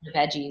thinking of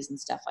veggies and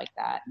stuff like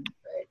that.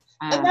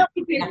 And that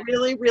would be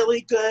really,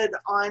 really good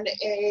on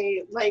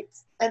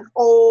an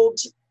old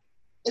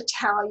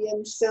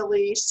Italian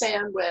Philly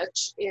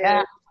sandwich.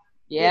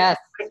 Yes.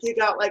 You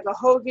got like a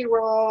hoagie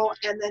roll,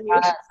 and then you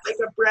have like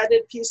a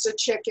breaded piece of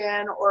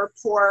chicken or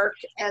pork,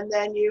 and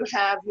then you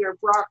have your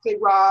broccoli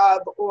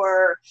rabe,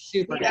 or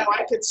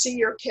I could see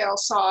your kale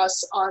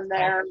sauce on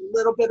there, a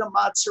little bit of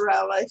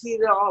mozzarella,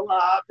 heat it all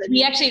up. And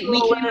we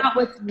came out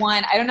with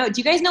one. I don't know. Do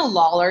you guys know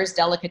Lawler's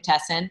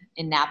Delicatessen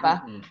in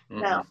Napa?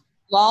 No.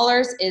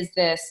 Lawler's is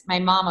this. My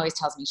mom always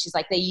tells me, she's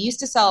like, they used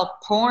to sell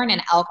porn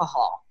and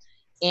alcohol.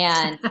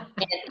 And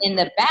in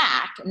the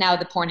back, now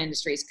the porn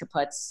industry is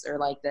kaputs, or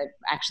like the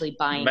actually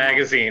buying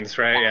magazines,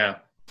 right? Yeah.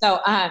 So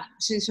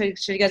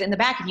she goes, in the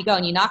back, if you go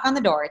and you knock on the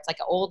door, it's like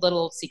an old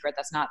little secret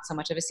that's not so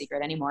much of a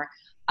secret anymore.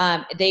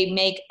 They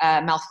make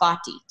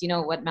malfatti. Do you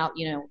know what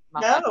malfatti?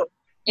 No.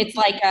 It's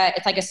like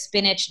a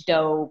spinach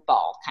dough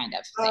ball kind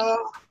of thing.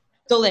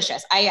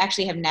 Delicious. I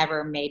actually have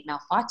never made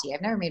malfatti.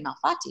 I've never made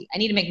malfatti. I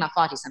need to make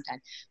malfatti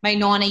sometime. My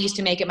nonna used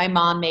to make it. My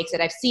mom makes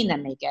it. I've seen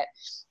them make it.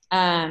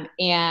 And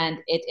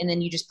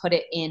then you just put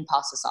it in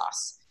pasta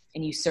sauce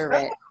and you serve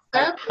it.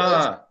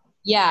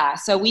 Yeah.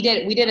 So we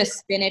did a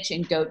spinach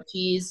and goat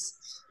cheese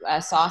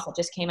sauce that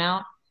just came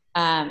out.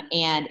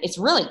 And it's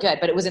really good,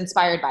 but it was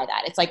inspired by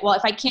that. It's like, well,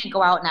 if I can't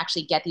go out and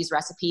actually get these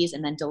recipes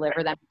and then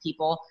deliver them to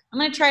people, I'm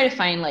going to try to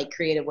find like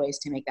creative ways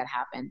to make that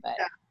happen. But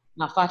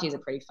malfatti is a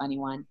pretty funny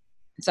one.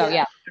 So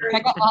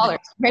check out Lawler's.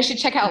 You guys should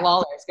check out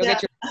Lawler's. Go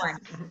get your corn.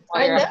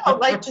 I know.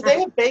 Like, do they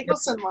have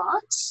bagels and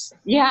lox?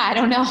 Yeah, I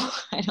don't know.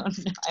 I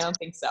don't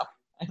think so.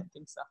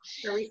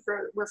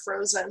 We're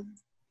frozen.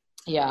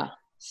 Yeah.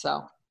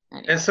 So.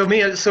 Anyway.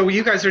 And so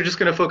you guys are just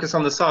going to focus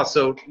on the sauce.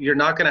 So you're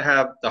not going to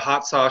have the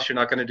hot sauce. You're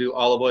not going to do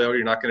olive oil.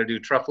 You're not going to do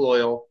truffle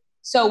oil.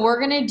 So we're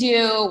going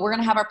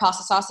to have our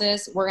pasta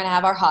sauces. We're going to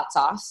have our hot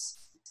sauce.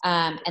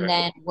 And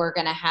then we're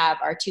going to have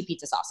our 2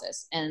 pizza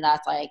sauces. And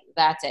that's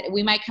it.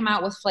 We might come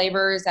out with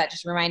flavors that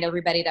just remind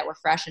everybody that we're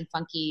fresh and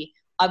funky.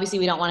 Obviously,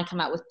 we don't want to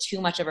come out with too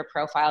much of a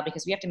profile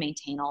because we have to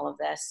maintain all of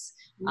this.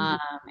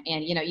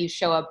 And, you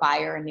show a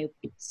buyer a new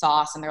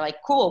sauce and they're like,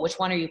 cool, which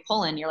one are you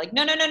pulling? You're like,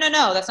 no,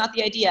 that's not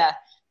the idea.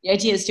 The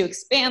idea is to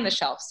expand the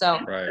shelf. So,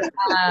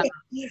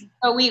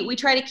 so we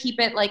try to keep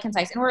it like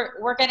concise, and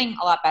we're getting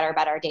a lot better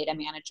about our data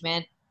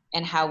management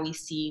and how we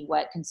see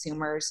what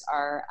consumers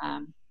are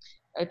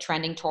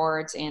trending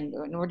towards. And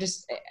we're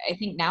just, I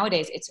think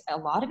nowadays a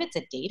lot of it's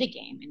a data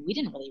game, and we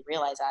didn't really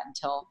realize that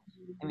until,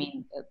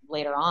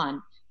 later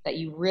on, that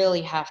you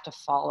really have to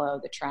follow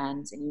the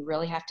trends, and you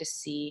really have to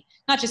see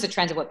not just the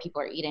trends of what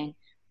people are eating,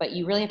 but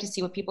you really have to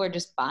see what people are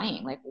just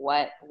buying, like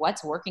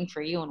what's working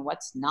for you and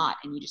what's not.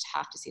 And you just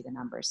have to see the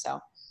numbers. So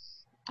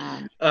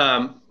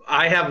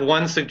I have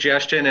one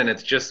suggestion, and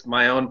it's just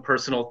my own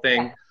personal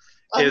thing.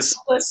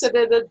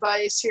 Unsolicited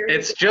advice here.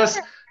 It's just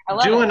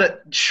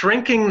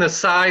shrinking the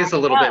size a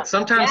little bit.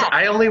 Sometimes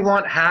I only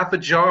want half a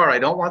jar. I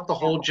don't want the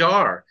whole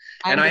jar.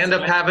 And I end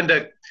up having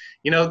to,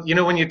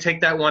 when you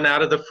take that one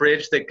out of the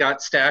fridge that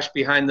got stashed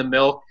behind the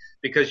milk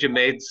because you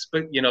made,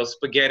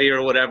 spaghetti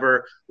or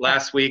whatever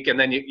last week, and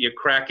then you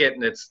crack it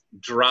and it's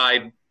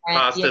dried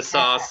pasta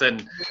sauce.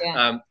 And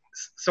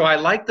so I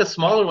like the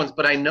smaller ones,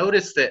 but I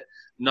noticed that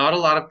not a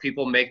lot of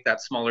people make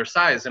that smaller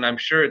size. And I'm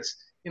sure it's,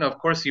 of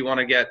course you want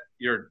to get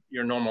your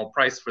normal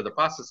price for the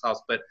pasta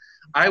sauce, but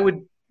I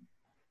would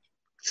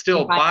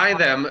still buy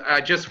them. I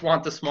just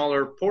want the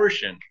smaller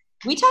portion.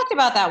 We talked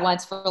about that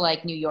once for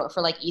like New York,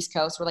 for like East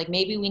Coast, where like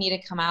maybe we need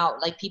to come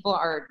out, like people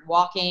are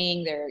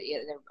walking, they're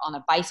on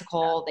a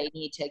bicycle, they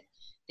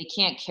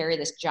can't carry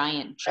this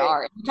giant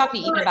jar. We talked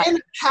even about in a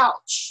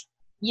pouch.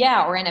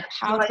 Yeah, or in a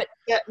pouch. Like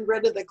getting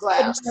rid of the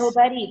glass.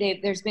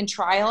 There's been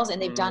trials,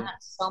 and they've done that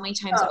so many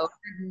times over.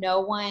 No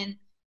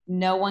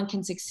one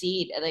can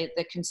succeed.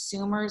 The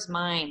consumer's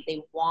mind,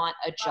 they want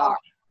a jar.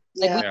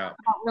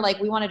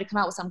 We wanted to come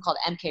out with something called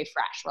MK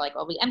Fresh. We're like,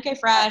 well, we MK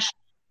Fresh.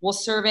 We'll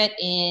serve it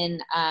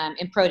in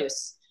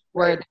produce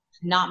where there's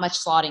not much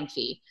slotting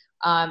fee.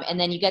 And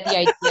then you get the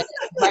idea.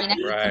 It's right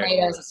next to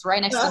tomatoes. It's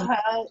right next to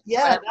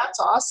that's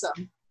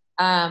awesome.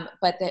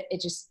 But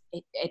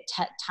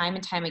time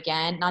and time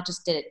again, not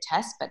just did it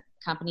test, but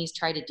companies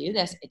try to do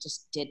this. It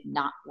just did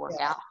not work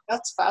out.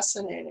 That's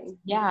fascinating.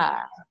 Yeah.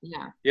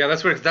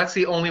 That's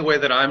the only way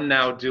that I'm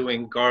now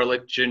doing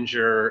garlic,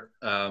 ginger,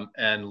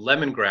 and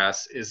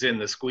lemongrass is in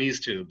the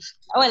squeeze tubes.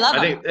 Oh, I love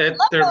them. I think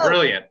they're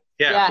brilliant.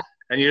 Yeah.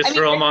 And you just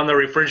throw them on the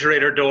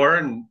refrigerator door,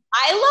 and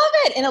I love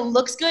it, and it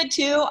looks good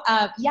too.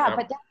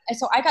 But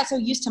so I got so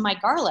used to my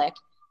garlic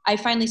I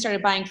finally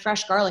started buying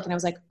fresh garlic, and I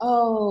was like,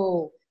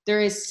 oh,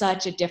 there is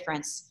such a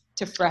difference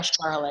to fresh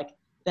garlic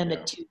than the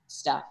tube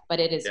stuff, but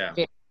it is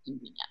very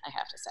convenient, I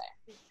have to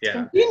say. Yeah.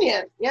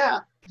 Convenient, yeah.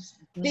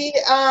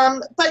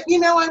 But you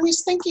know, I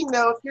was thinking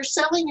though, if you're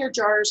selling your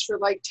jars for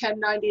like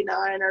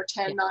 $10.99 or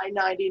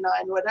 $10.99,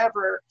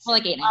 whatever, Well,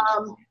 like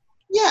 $8.99.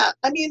 Yeah,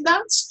 I mean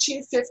that's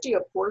 $2.50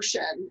 a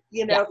portion.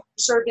 You know,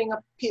 serving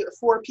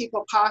 4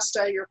 people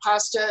pasta, your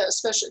pasta,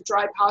 especially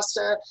dry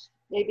pasta,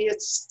 maybe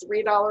it's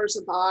 $3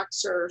 a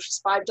box or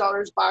 $5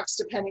 a box,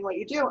 depending what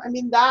you do. I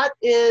mean, that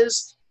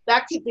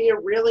could be a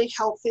really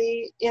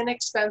healthy,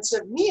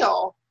 inexpensive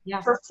meal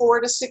for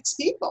 4 to 6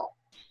 people.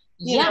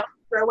 You know,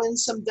 throw in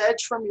some veg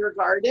from your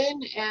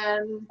garden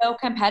and so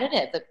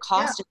competitive. The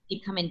costs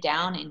keep coming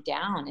down and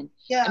down. And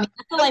I mean,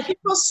 that's the life.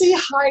 People see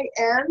high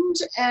end,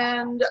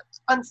 and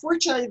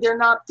unfortunately, they're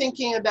not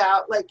thinking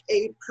about like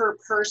a per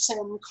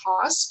person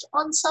cost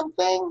on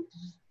something.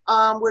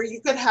 Where you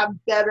could have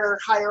better,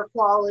 higher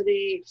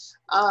quality,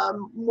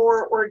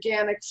 more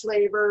organic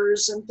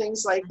flavors and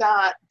things like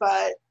that.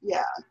 But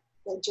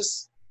they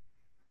just,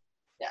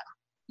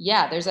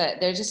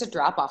 there's just a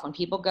drop off when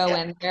people go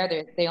in there.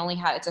 They only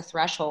have, it's a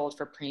threshold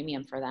for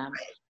premium for them,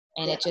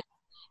 and it just.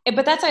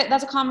 But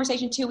that's a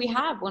conversation too we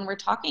have when we're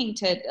talking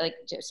to like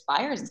just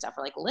buyers and stuff.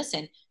 We're like,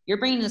 listen, you're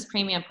bringing this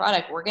premium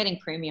product. We're getting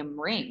premium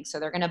rings, so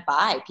they're going to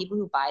buy. People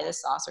who buy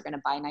this sauce are going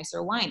to buy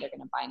nicer wine. They're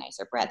going to buy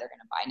nicer bread. They're going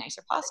to buy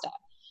nicer pasta.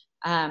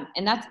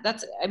 And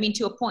that's, I mean,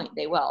 to a point,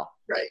 they will.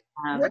 Right.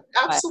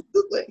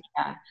 Absolutely.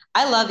 But,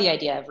 I love the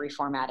idea of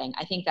reformatting.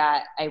 I think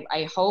that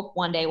I hope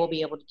one day we'll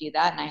be able to do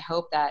that. And I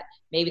hope that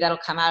maybe that'll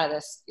come out of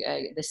this,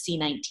 the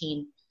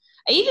C-19.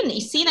 Even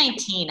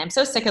C-19, I'm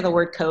so sick of the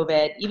word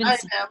COVID. Even I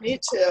know, me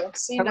too.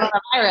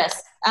 Coronavirus.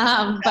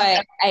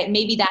 But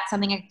maybe that's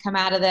something that could come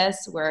out of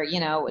this where, you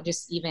know,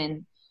 just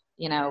even,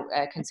 you know,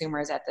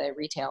 consumers at the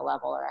retail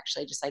level are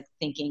actually just like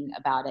thinking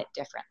about it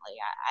differently.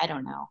 I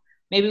don't know.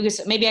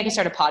 Maybe I can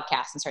start a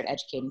podcast and start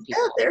educating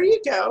people. Yeah, there you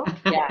go.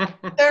 Yeah.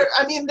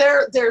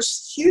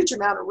 There's huge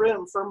amount of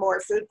room for more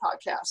food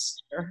podcasts.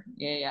 Sure.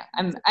 Yeah.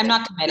 I'm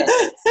not committed.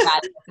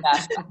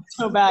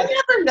 So bad.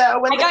 You never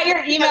know. I got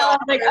your email. I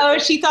was like, oh,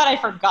 she thought I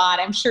forgot.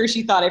 I'm sure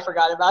she thought I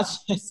forgot about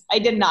this. I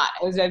did not.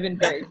 I've been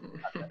very.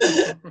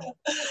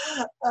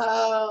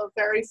 Oh,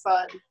 very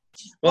fun.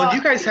 Well,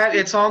 you guys had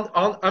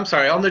I'm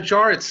sorry, on the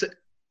jar. It's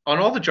on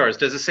all the jars.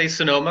 Does it say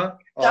Sonoma?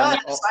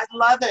 Yes, I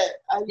love it.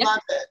 I love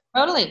it.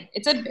 Totally.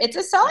 It's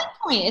a selling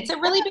point. It's a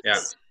really big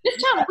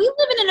discount. We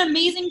live in an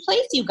amazing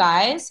place, you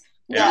guys.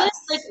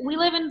 We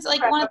live in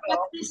like one of the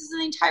best places in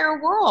the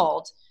entire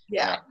world.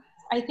 Yeah.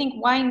 I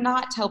think why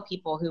not tell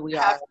people who we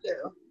are?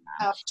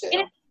 Have to.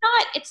 And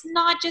it's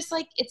not just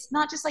like it's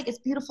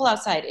beautiful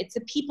outside. It's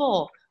the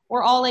people.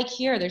 We're all like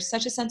here. There's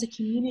such a sense of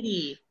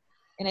community.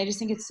 And I just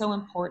think it's so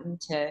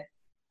important to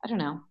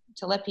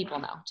let people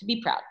know, to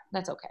be proud.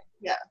 That's okay.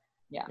 Yeah.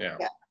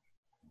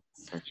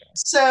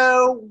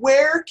 So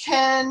where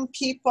can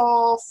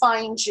people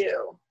find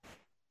you?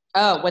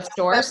 Oh, what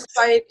stores?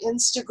 Website,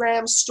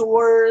 Instagram,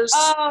 stores.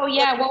 Oh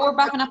yeah, well we're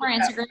buffing up our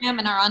Instagram,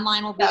 and our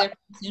online will be there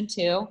soon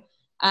too.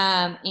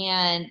 And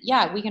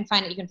we can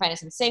find it. You can find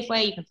us in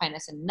Safeway. You can find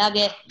us in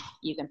Nugget.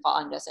 You can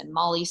find us in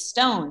Molly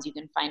Stone's. You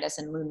can find us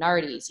in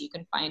Lunardi's. You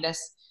can find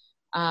us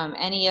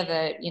any of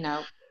the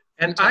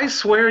And I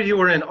swear you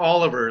were in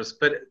Oliver's,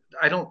 but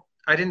I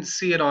didn't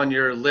see it on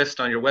your list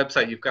on your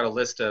website. You've got a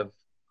list of.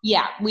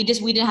 Yeah, we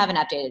didn't have it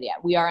updated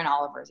yet. We are in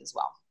Oliver's as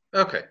well.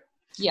 Okay.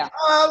 Yeah.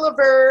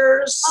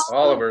 Oliver's.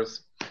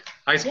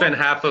 I spend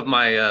half of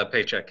my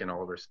paycheck in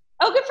Oliver's.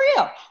 Oh, good for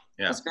you.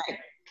 Yeah. That's great.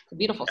 It's a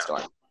beautiful store.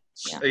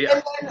 Yeah.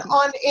 And then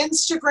on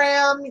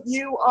Instagram,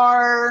 you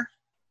are.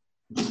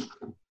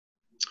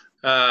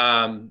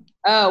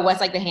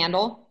 What's like the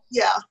handle?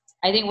 Yeah.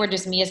 I think we're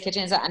just Mia's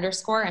Kitchen. Is that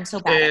underscore? I'm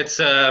so bad. It's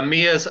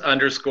Mia's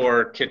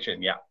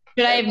 _kitchen. Yeah.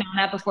 Should I have known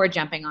that before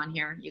jumping on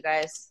here, you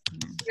guys?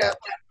 Yeah.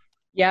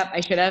 Yep,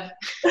 I should have.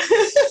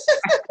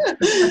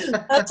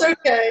 That's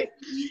okay.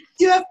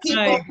 You have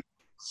people.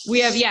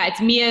 We have,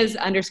 it's Mia's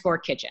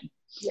 _kitchen.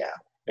 Yeah,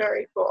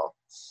 very cool.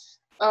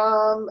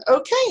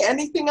 Okay,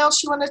 anything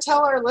else you want to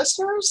tell our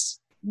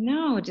listeners?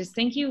 No, just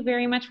thank you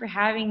very much for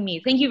having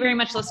me. Thank you very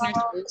much, listeners.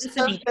 It's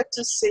so good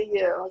to see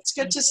you. It's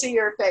good to see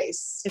your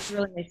face. It's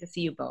really nice to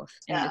see you both.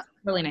 And it's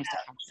really nice to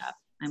catch up.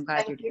 I'm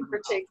glad Thank you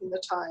for taking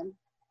the time.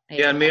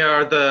 Yeah, Mia,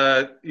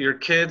 are your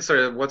kids,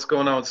 or what's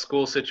going on with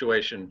school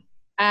situation?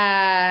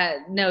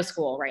 No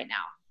school right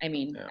now. I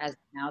mean, as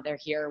now they're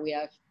here. We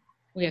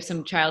have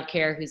some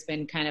childcare who's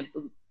been kind of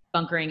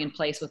bunkering in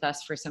place with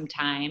us for some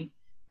time,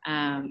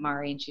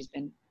 Mari, and she's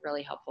been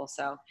really helpful.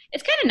 So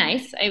it's kind of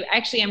nice.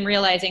 I'm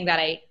realizing that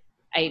I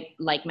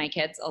like my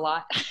kids a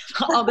lot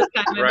all the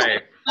time.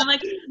 Right. I'm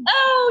like,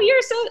 oh,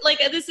 you're so like,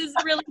 this is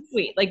really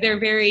sweet. Like they're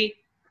very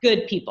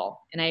good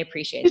people, and I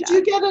appreciate that. Did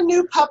you get a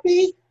new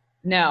puppy?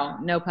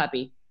 No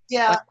puppy.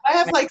 Yeah, I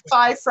have like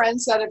 5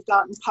 friends that have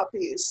gotten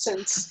puppies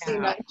since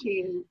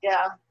C-19.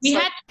 Yeah. We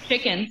had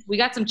chickens. We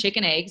got some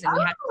chicken eggs. And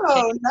we had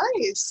chickens.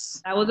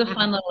 Nice. That was a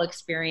fun little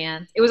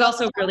experience. It was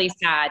also really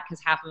sad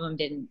because half of them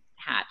didn't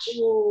hatch.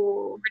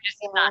 Ooh, We're just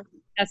not,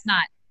 that's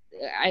not,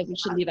 I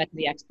should leave that to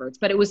the experts,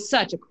 but it was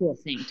such a cool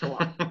thing to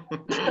watch.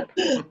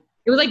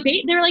 It was like,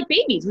 they were like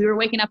babies. We were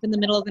waking up in the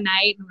middle of the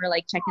night and we were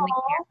like checking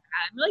the camera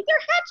and we're like, they're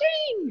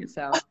hatching.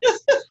 So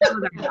that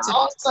was that's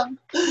awesome.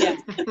 Yeah,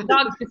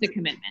 dog's just a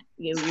commitment.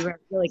 You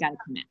really got to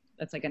commit.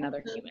 That's like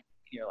another commitment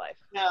in your life.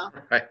 Yeah.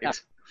 Right. Yeah.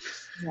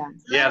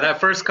 Yeah, that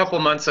first couple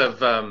months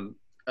of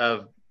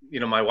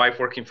my wife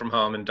working from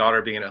home and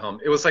daughter being at home,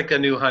 it was like a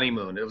new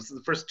honeymoon. It was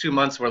the first 2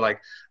 months were like,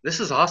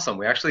 this is awesome.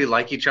 We actually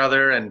like each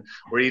other and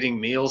we're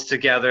eating meals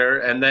together.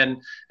 And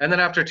then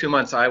after 2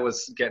 months, I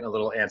was getting a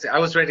little antsy. I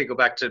was ready to go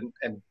back to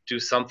and do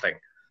something.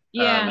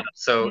 Yeah.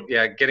 So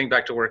getting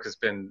back to work has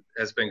been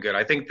good.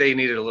 I think they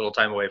needed a little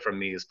time away from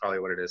me is probably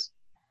what it is.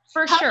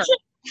 For sure.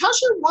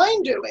 How's your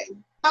wine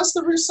doing? How's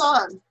the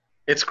Roussan?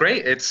 It's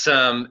great. It's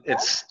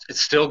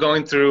still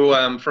going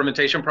through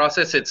fermentation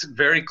process. It's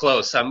very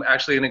close. I'm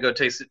actually going to go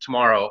taste it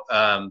tomorrow.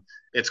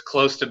 It's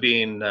close to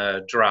being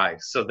dry.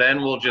 So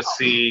then we'll just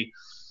see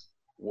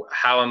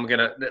how I'm going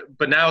to,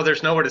 but now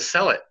there's nowhere to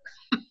sell it.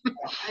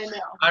 I know.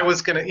 I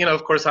was going to,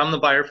 of course I'm the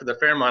buyer for the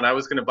Fairmont. I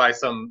was going to buy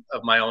some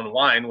of my own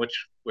wine,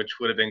 which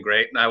would have been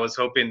great. And I was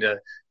hoping to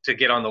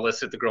get on the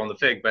list at the Girl and the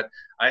Fig, but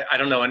I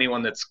don't know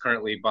anyone that's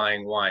currently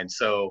buying wine.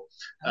 So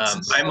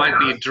I might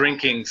be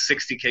drinking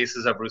 60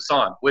 cases of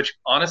Roussan, which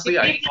honestly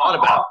I thought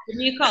about. Give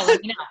me a call,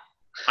 let me know.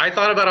 I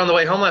thought about on the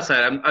way home last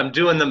night. I'm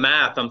doing the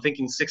math. I'm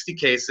thinking 60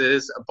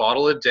 cases, a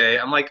bottle a day.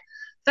 I'm like,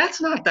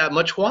 that's not that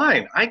much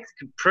wine. I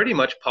could pretty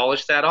much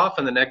polish that off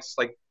in the next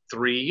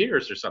 3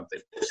 years or something.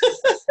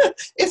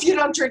 If you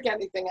don't drink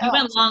anything else. You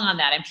went long on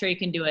that. I'm sure you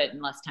can do it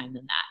in less time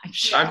than that. I'm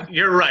sure.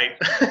 You're right.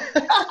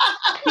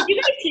 Did you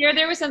guys hear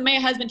there was something my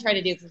husband tried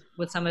to do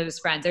with some of his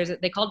friends?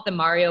 They called it the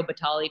Mario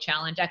Batali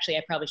challenge. Actually,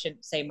 I probably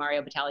shouldn't say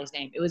Mario Batali's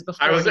name. It was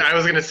before. I was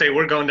going to say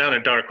we're going down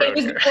a dark road. It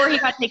was before he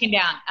got taken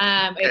down.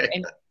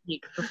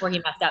 Before he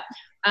messed up.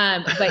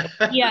 But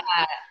yeah.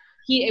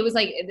 It was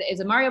it's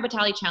a Mario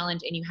Batali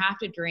challenge, and you have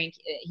to drink.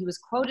 He was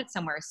quoted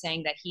somewhere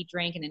saying that he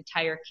drank an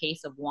entire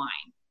case of wine,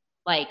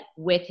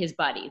 with his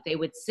buddies. They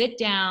would sit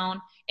down,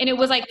 and it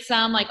was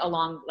some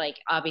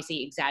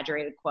obviously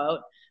exaggerated quote,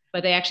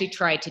 but they actually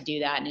tried to do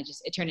that, and it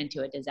turned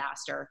into a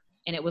disaster.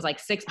 And it was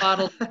 6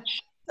 bottles.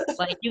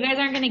 You guys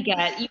aren't you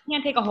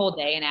can't take a whole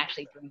day and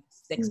actually drink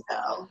 6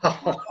 bottles.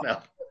 Oh, no.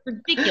 It's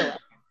ridiculous.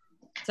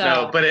 So,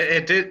 no, but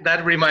it did.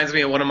 That reminds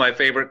me of one of my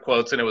favorite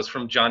quotes, and it was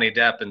from Johnny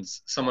Depp. And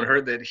someone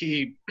heard that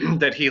he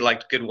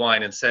liked good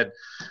wine, and said,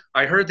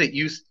 "I heard that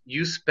you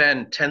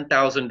spend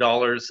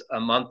 $10,000 a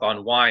month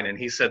on wine." And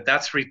he said,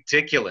 "That's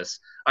ridiculous.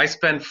 I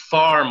spend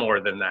far more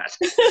than that."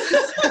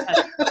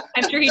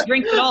 I'm sure he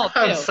drinks it all too.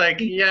 I was like,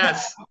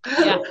 yes.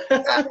 Yeah.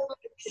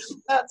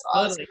 That's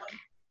awesome.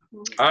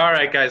 All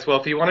right, guys. Well,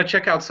 if you want to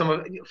check out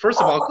first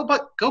of all,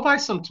 go buy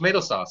some tomato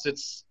sauce.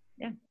 It's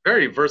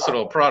very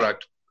versatile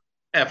product.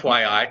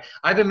 FYI,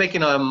 I've been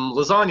making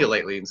lasagna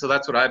lately, and so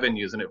that's what I've been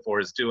using it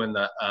for, is doing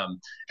the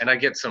and I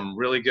get some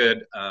really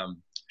good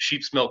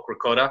sheep's milk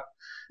ricotta,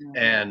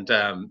 and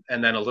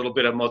then a little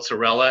bit of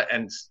mozzarella,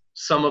 and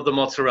some of the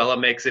mozzarella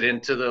makes it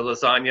into the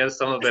lasagna.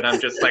 Some of it I'm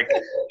just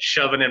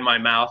shoving in my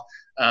mouth.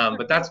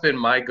 But that's been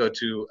my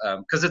go-to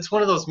because it's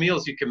one of those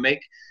meals you can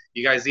make.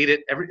 You guys eat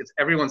it.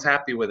 Everyone's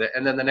happy with it,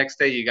 and then the next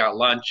day you got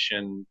lunch,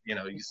 and you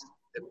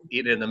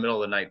eat it in the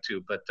middle of the night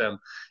too. But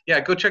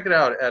go check it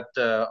out at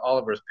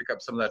Oliver's. Pick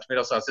up some of that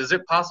tomato sauce. Is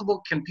it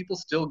possible? Can people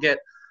still get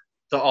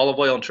the olive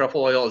oil and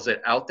truffle oil? Is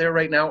it out there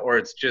right now, or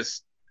it's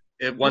just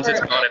once it's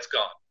gone, it's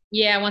gone?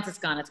 Yeah, once it's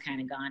gone, it's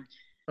kind of gone.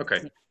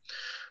 Okay.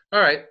 All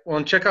right. Well,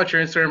 and check out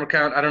your Instagram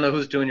account. I don't know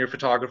who's doing your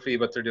photography,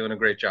 but they're doing a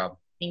great job.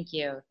 Thank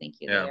you.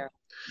 Yeah.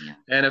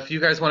 And if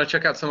you guys want to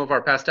check out some of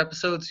our past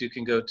episodes, you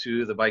can go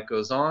to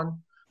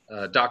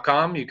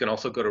thebitegoeson.com. You can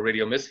also go to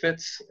Radio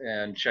Misfits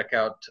and check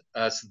out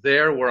us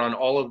there. We're on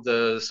all of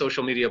the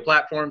social media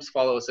platforms.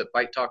 Follow us at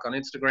Bite Talk on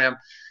Instagram.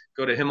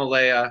 Go to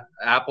Himalaya,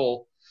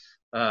 Apple,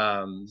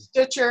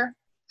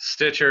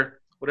 Stitcher,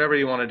 whatever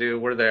you want to do.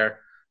 We're there.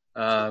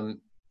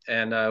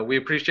 And we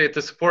appreciate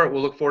the support.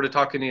 We'll look forward to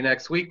talking to you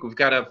next week. We've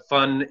got a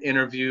fun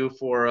interview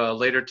for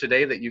later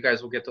today that you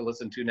guys will get to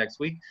listen to next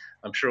week.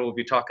 I'm sure we'll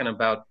be talking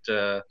about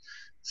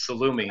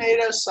salumi,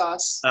 tomato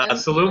sauce,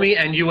 salumi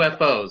and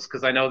UFOs,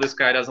 because I know this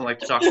guy doesn't like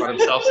to talk about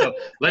himself. So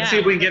let's see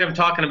if we can get him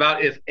talking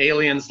about if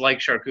aliens like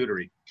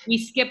charcuterie. We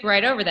skipped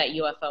right over that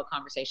UFO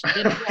conversation,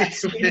 didn't we?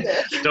 Yes, we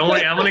did. Don't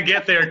worry, I'm going to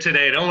get there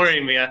today. Don't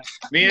worry, Mia.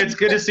 Mia, it's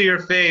good to see your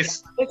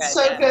face. It's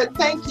so good.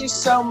 Thank you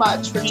so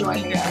much for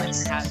joining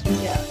us.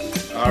 Yeah.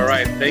 All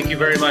right. Thank you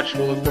very much.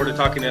 We'll look forward to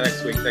talking to you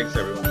next week. Thanks,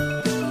 everyone.